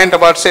comment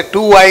about say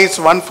 2 eyes,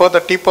 one for the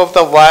tip of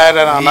the wire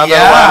and another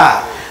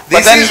one.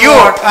 This is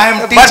what I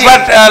am teaching.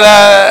 But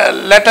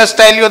let us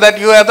tell you that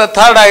you have the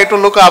third eye to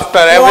look after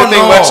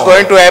everything what's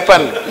going to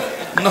happen.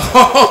 No.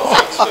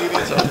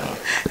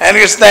 And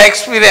it's the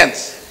experience.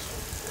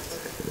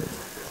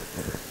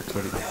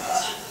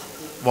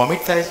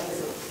 Vomit થાય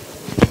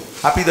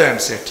આપી દો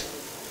set.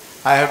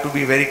 I have to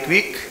be very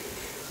quick.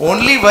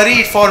 Only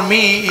worry for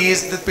me is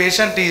the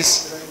patient is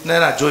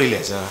જોઈ લે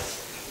જરા.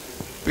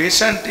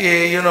 Patient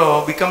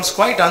becomes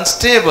quite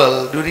unstable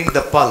during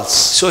the pulse.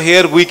 So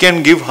here we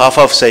can give half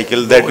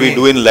cycle that we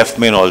do in left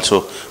main also.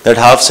 That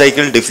half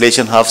cycle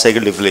deflation, half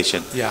cycle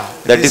deflation. Yeah.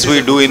 That is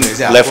we do in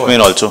left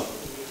main also.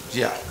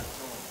 Yeah.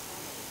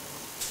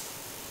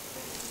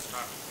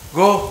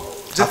 Go.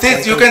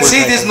 You can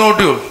see this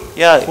nodule.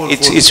 Yeah,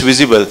 it's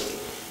visible.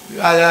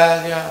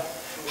 Yeah.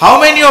 How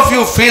many of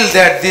you feel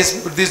that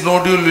this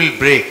nodule will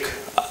break?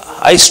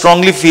 I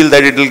strongly feel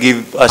that it will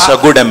give us a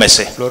good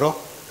MSA.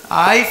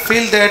 I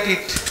feel that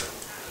it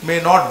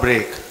may not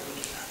break.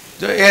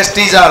 The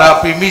STs are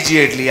up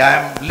immediately. I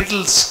am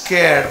little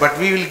scared, but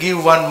we will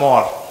give one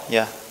more.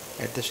 Yeah.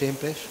 At the same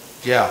place?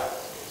 Yeah.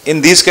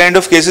 In these kind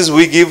of cases,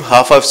 we give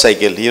half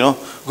cycle,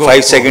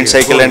 5-second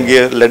cycle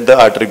and let the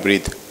artery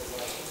breathe.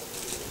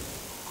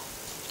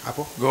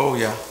 Go,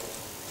 yeah.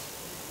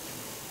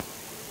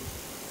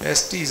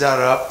 STs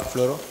are up.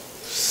 Fluoro.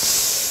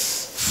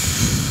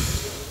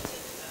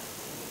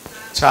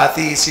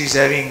 Chhati, she's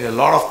having a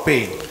lot of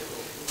pain.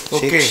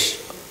 Okay.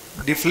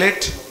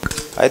 Deflate.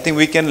 I think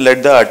we can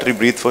let the artery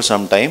breathe for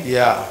some time.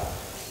 Yeah.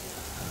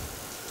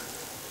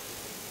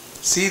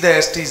 See, the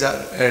STs are,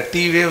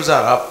 T waves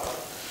are up.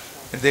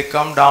 They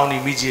come down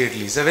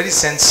immediately. It's a very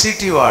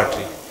sensitive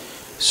artery.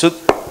 So,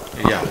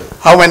 yeah.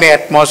 How many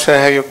atmosphere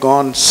have you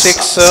gone?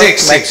 Six.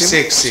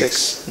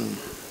 Six.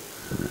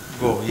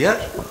 Go here.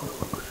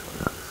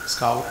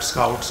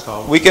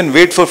 Scout. We can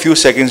wait for a few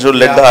seconds to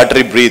let the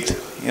artery breathe,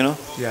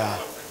 Yeah.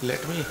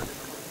 Let me.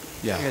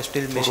 Yeah. You are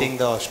still missing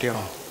the ostium.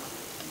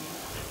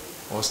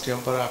 Ostium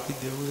पर आपी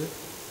देवु है.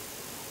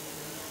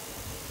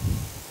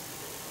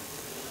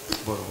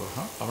 बरोबर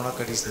हाँ. अपना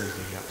करीस नहीं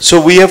किया.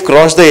 So we have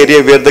crossed the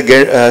area where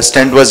the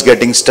stent was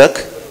getting stuck.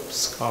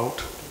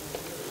 Scout.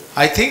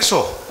 I think so.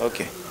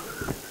 Okay.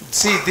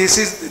 See, this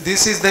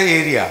is the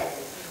area.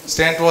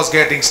 Stent was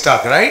getting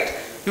stuck, right?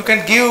 You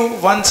can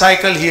give one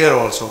cycle here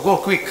also. Go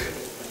quick.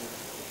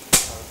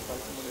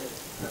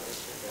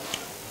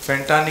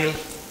 Fentanyl.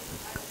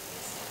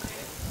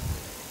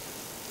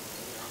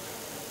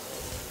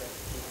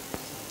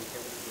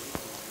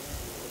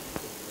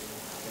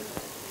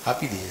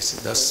 આપી દઈએ છે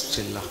 10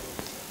 છેલ્લા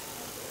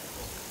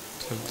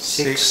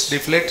 6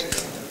 deflate.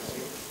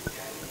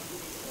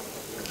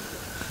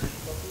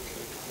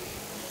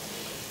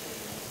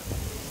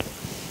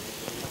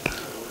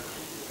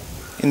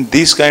 In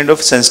these kind of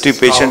sensitive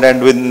patient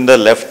and within the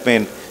left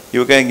main,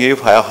 you can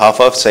give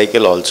half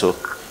cycle also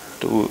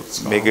to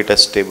make it a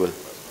stable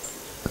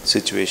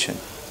situation.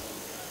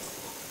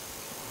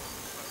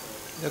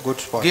 A good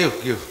spot. Give,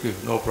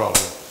 no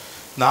problem.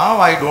 Now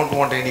I don't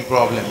want any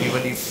problem,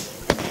 even if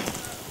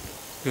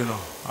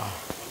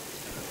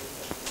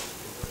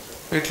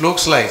it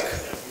looks like.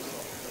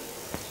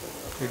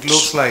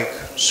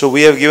 So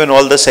we have given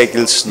all the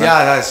cycles.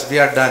 Yeah, yes, we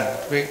are done.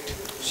 Wait.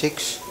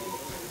 6.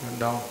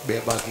 Down. Be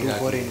baki. 2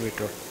 for in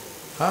vitro.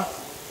 Huh?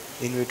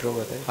 In vitro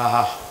बताए.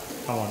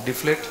 Come on,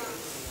 deflate.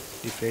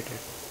 Deflated.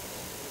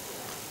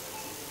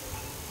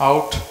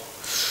 Out.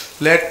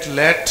 Let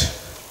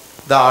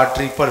the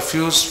artery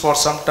perfuse for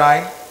some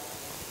time.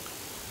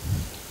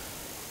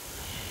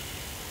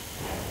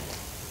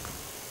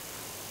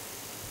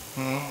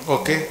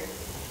 Okay.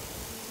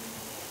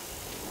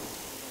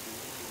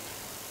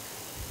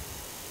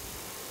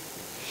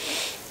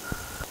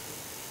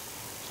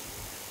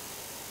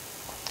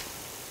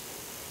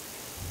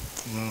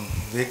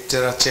 एक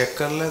जरा check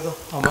कर ले दो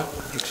अमन.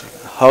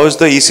 How is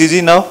the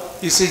ECG now?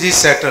 ECG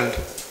settled.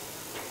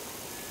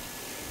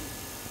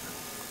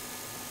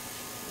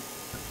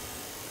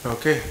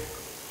 Okay.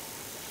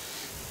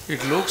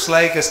 It looks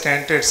like a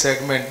stented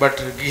segment, but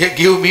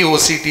give me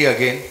OCT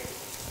again.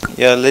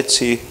 Yeah, let's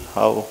see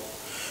how.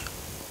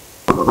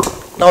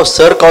 Now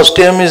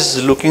circosteum is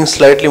looking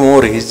slightly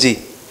more hazy.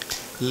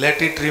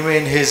 Let it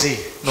remain hazy,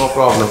 no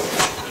problem.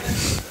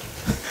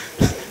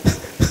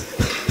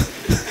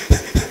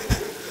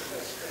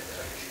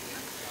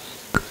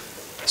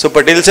 So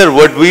Patel sir,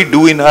 what we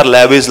do in our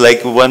lab is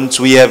like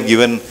once we have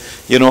given,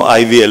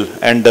 IVL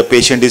and the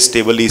patient is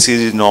stable,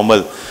 ECG is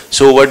normal.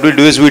 So what we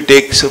do is we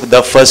take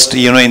the first,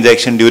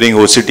 injection during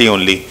OCT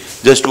only,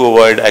 just to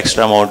avoid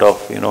extra amount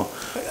of,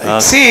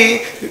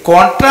 See,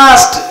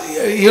 contrast,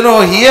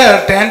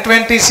 here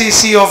 10-20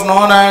 cc of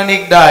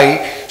non-ionic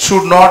dye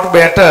should not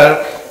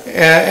matter,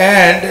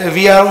 and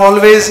we are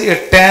always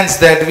tense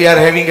that we are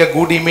having a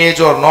good image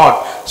or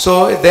not.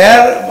 So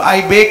there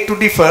I beg to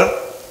differ.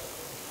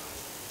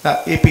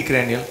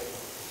 Epicranial.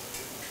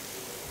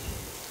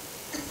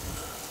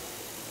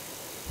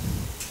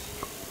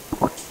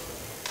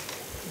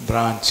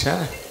 Branch,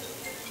 huh?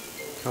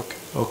 Okay.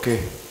 Okay.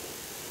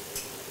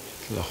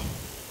 Law.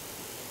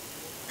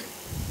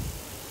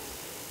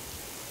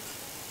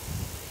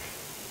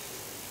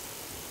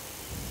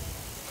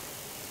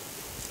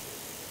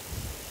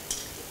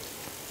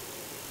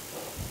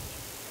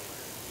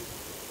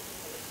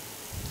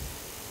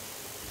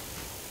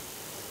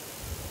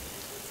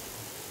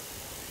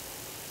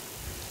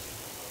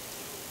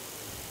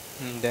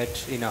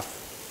 That's enough.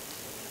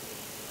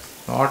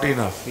 Not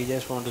enough. We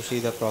just want to see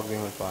the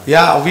proximal part.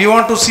 Yeah, we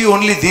want to see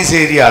only this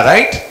area,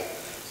 right?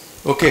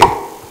 Okay.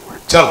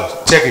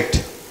 Chalo, check it.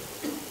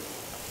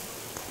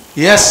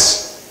 Yes.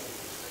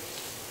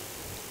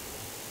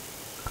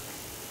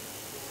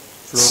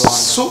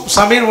 So,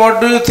 Samir, what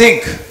do you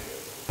think?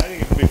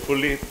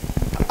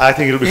 I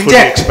think it will be fully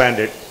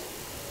expanded.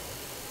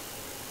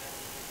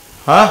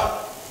 Huh?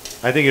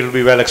 I think it will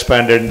be well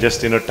expanded and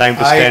just, time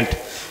to stent.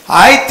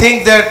 I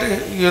think that,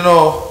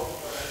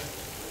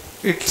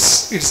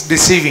 it's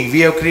deceiving.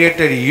 We have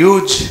created a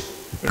huge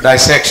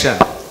dissection.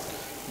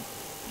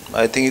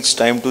 I think it's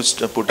time to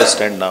put a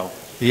stent now.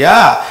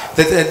 Yeah,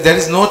 there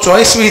is no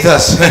choice with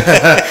us.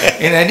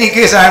 In any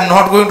case, I am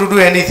not going to do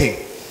anything.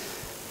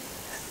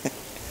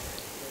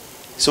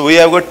 So we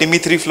have got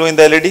TIMI3 flow in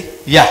the LED?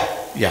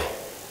 Yeah.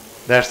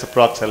 That's the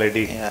prox LED.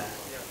 Yeah.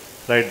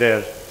 Right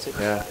there.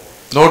 Yeah.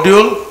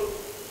 Nodule?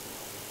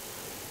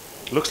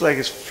 Looks like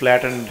it's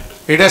flattened.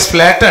 It has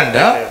flattened,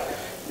 huh?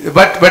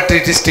 But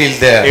it is still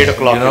there. 8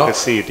 o'clock you can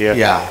see it, yeah.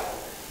 Yeah.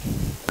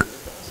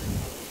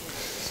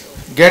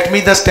 Get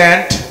me the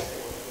stent.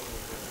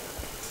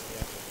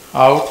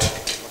 Out.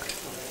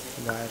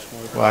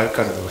 Wire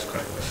कर दो उसका.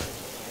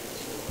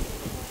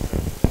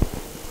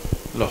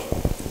 लो.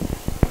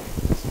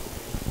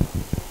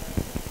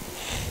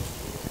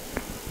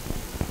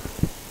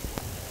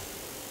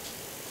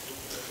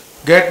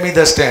 Get me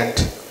the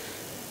stent.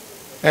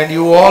 And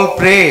you all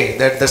pray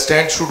that the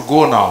stent should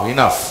go now.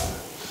 Enough.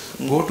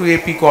 Go to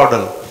AP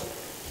caudal.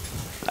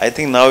 I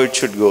think now it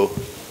should go.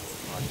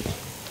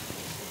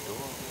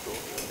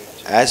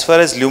 As far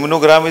as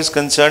luminogram is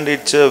concerned,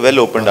 it's a well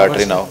opened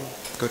artery now.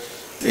 Good.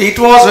 It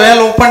was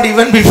well opened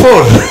even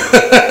before.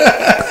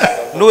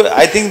 No,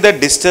 I think the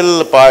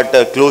distal part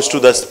close to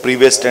the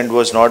previous stent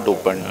was not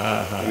opened,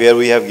 where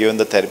we have given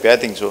the therapy. I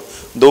think so.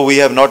 Though we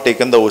have not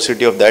taken the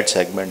OCT of that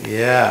segment.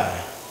 Yeah.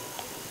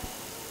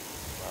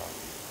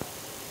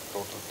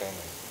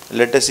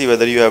 Let us see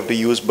whether you have to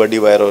use buddy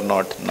wire or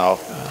not now.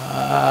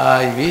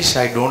 I wish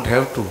I don't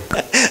have to.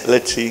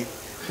 Let's see.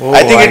 Oh,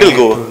 I think it will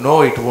go.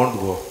 No, it won't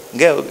go.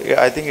 Yeah,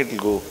 I think it will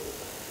go.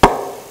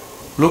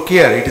 Look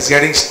here, it is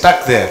getting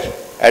stuck there.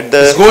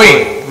 It's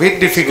going with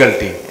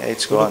difficulty. Yeah,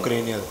 it's gone.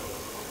 Cranial.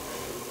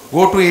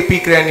 Go to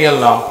epicranial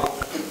now.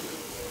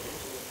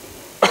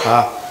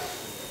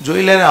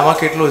 જોઈ લે ને આમાં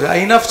કેટલું છે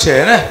enough છે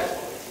ને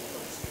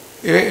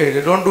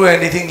don't do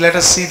anything, let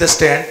us see the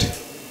stent.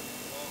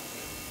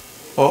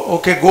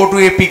 Okay, go to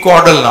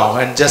epicaudal now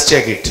and just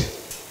check it.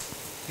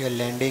 You are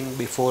landing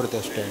before the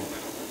stent.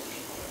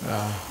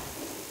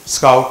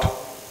 Scout.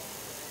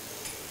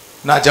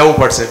 ના જવું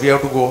પડશે, we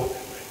have to go.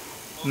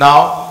 Now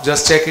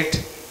just check it.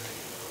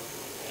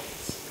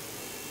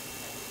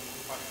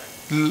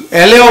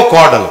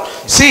 Aleocaudal.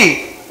 See,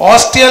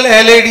 ostial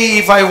LAD,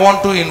 if I want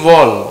to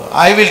involve,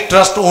 I will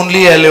trust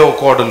only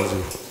aleocaudal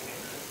view.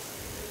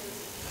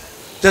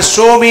 Just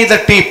show me the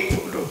tip.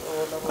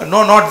 No,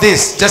 not this.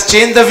 Just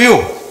change the view.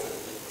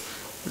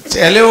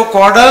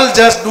 Aleocaudal,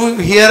 just do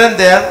here and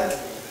there.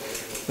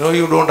 No,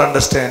 you don't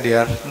understand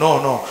here. No.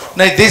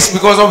 Now this,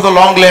 because of the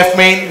long left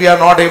main, we are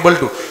not able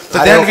to. So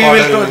then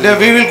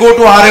we will go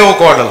to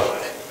areocaudal.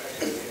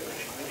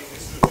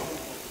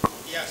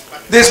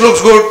 This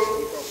looks good.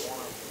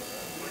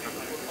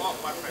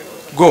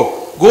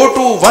 Go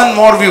to one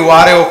more view,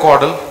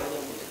 areocaudal.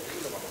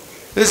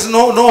 There is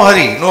no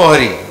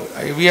hurry.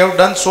 We have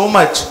done so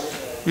much.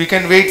 We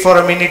can wait for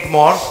a minute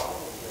more.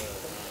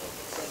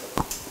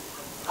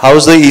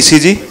 How's the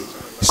ECG?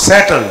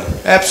 Settled,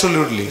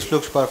 absolutely. This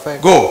looks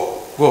perfect. Go.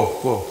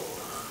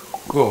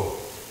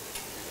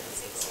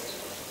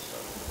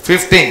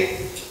 15.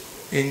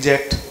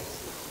 Inject.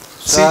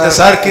 See, the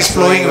circ is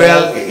flowing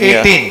well.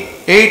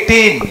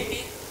 18.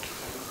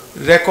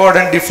 Record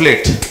and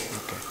deflate.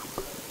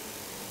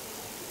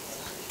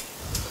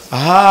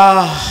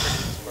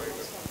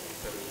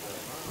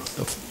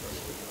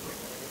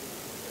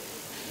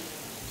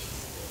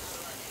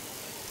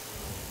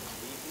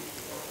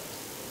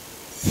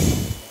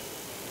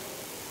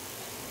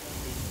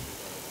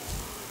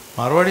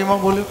 મારવાડીમાં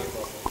બોલ્યો?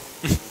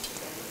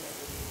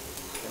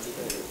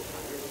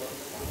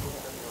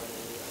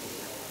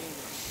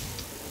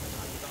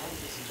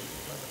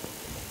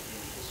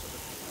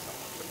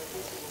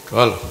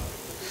 Well,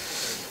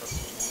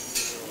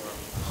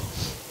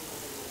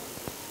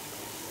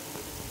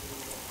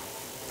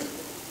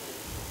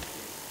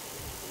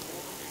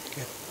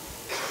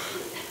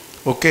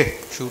 okay,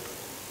 shoot.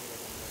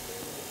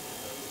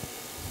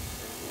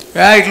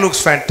 Yeah, it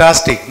looks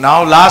fantastic.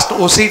 Now, last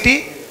OCT?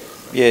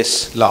 Yes.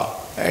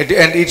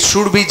 And it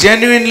should be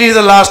genuinely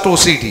the last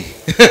OCT.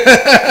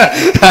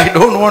 I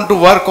don't want to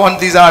work on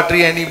this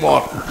artery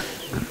anymore.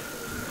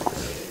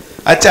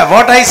 Acha,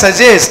 what I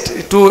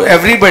suggest to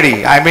everybody,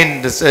 I mean,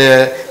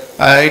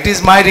 it is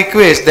my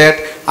request that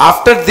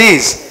after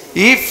this,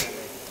 if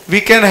we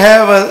can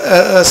have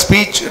a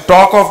speech,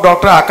 talk of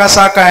Dr.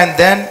 Akasaka and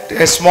then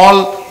a small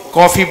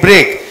coffee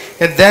break,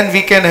 and then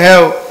we can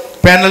have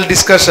panel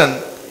discussion.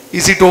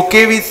 Is it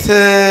okay with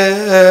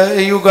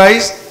you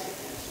guys?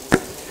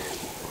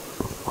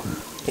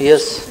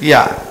 Yes.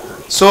 Yeah.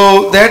 So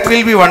that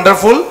will be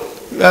wonderful.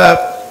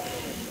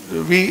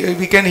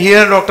 We can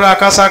hear Dr.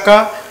 Akasaka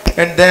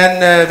and then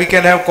we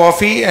can have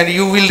coffee, and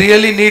you will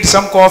really need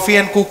some coffee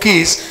and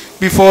cookies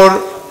before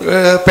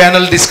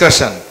panel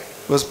discussion,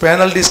 because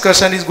panel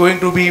discussion is going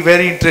to be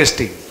very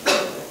interesting.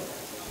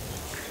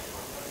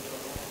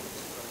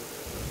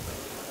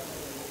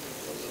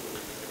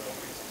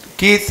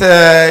 Keith,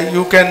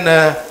 you can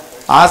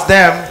ask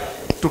them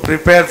to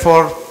prepare for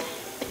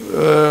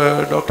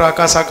Dr.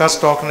 Akasaka's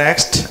talk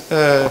next.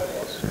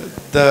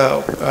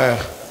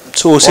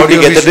 So OCT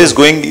catheter is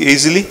going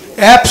easily?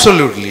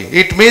 Absolutely.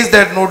 It means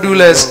that nodule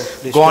has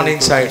gone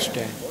inside.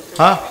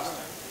 Huh?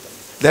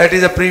 That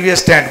is a previous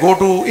stent. Go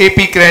to AP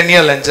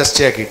cranial and just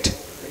check it.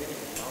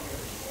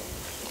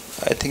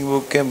 I think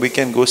we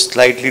can go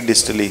slightly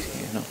distally,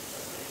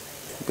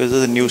 because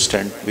of the new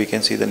stent. We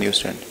can see the new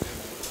stent.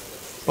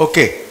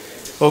 Okay.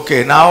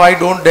 Okay. Now I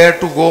don't dare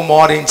to go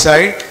more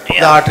inside.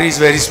 The artery is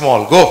very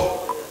small. Go.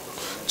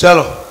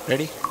 Chalo.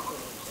 Ready?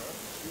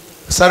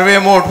 Survey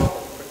mode.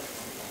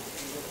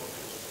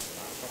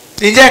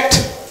 Inject.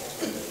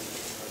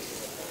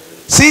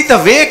 See, the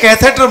way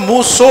catheter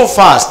moves so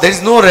fast, there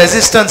is no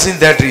resistance in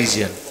that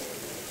region.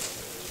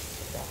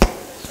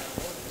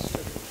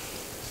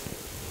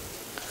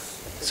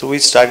 So we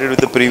started with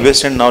the previous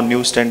stent, now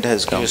new stent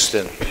has come. New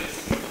stent.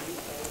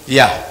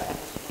 Yeah.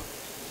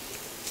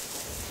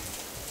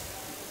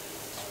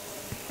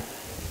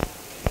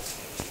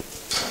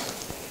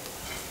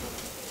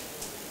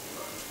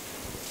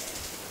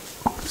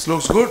 This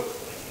looks good.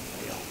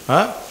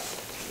 Huh?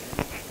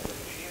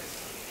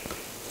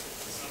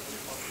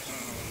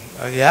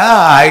 Yeah,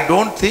 I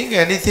don't think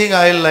anything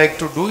I like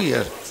to do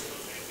here.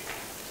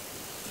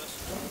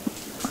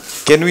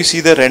 Can we see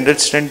the rendered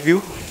stent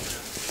view?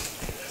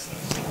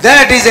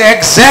 That is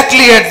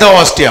exactly at the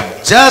ostium,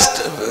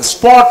 just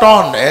spot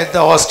on at the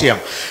ostium.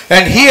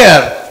 And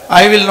here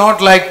I will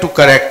not like to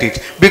correct it,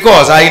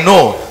 because I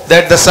know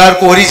that the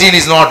circ origin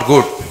is not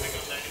good.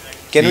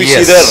 Can we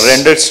see the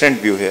rendered stent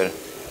view here?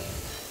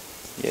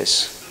 Yes.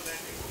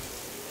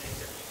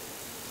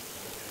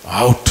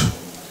 Out.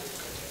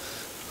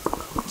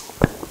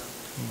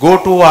 Go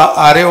to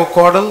RAO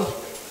caudal.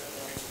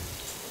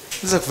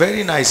 This is a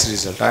very nice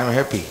result. I am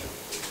happy.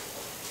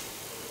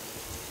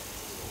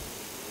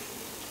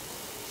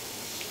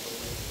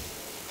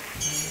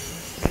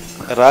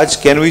 Raj,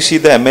 can we see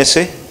the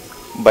MSA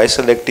by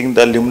selecting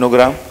the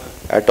luminogram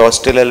at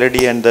ostal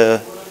LAD and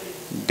the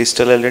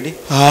distal LAD?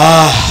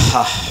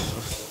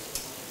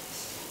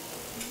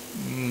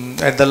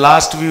 At the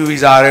last view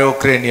is RAO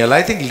cranial.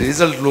 I think the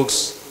result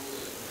looks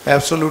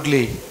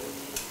absolutely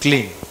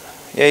clean.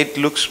 Yeah, it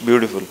looks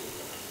beautiful.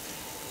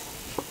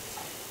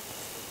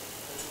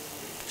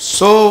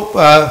 So,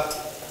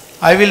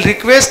 I will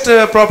request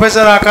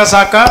Professor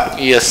Akasaka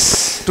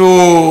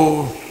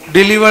to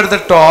deliver the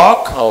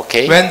talk.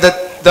 Okay. When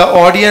the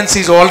audience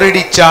is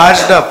already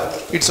charged up,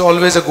 it's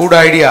always a good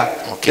idea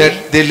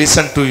that they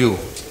listen to you.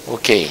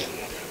 Okay.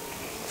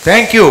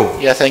 Thank you.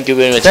 Yeah, thank you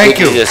very much. Thank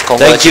Good you. leaders.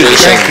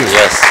 Congratulations. Thank you.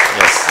 Yes.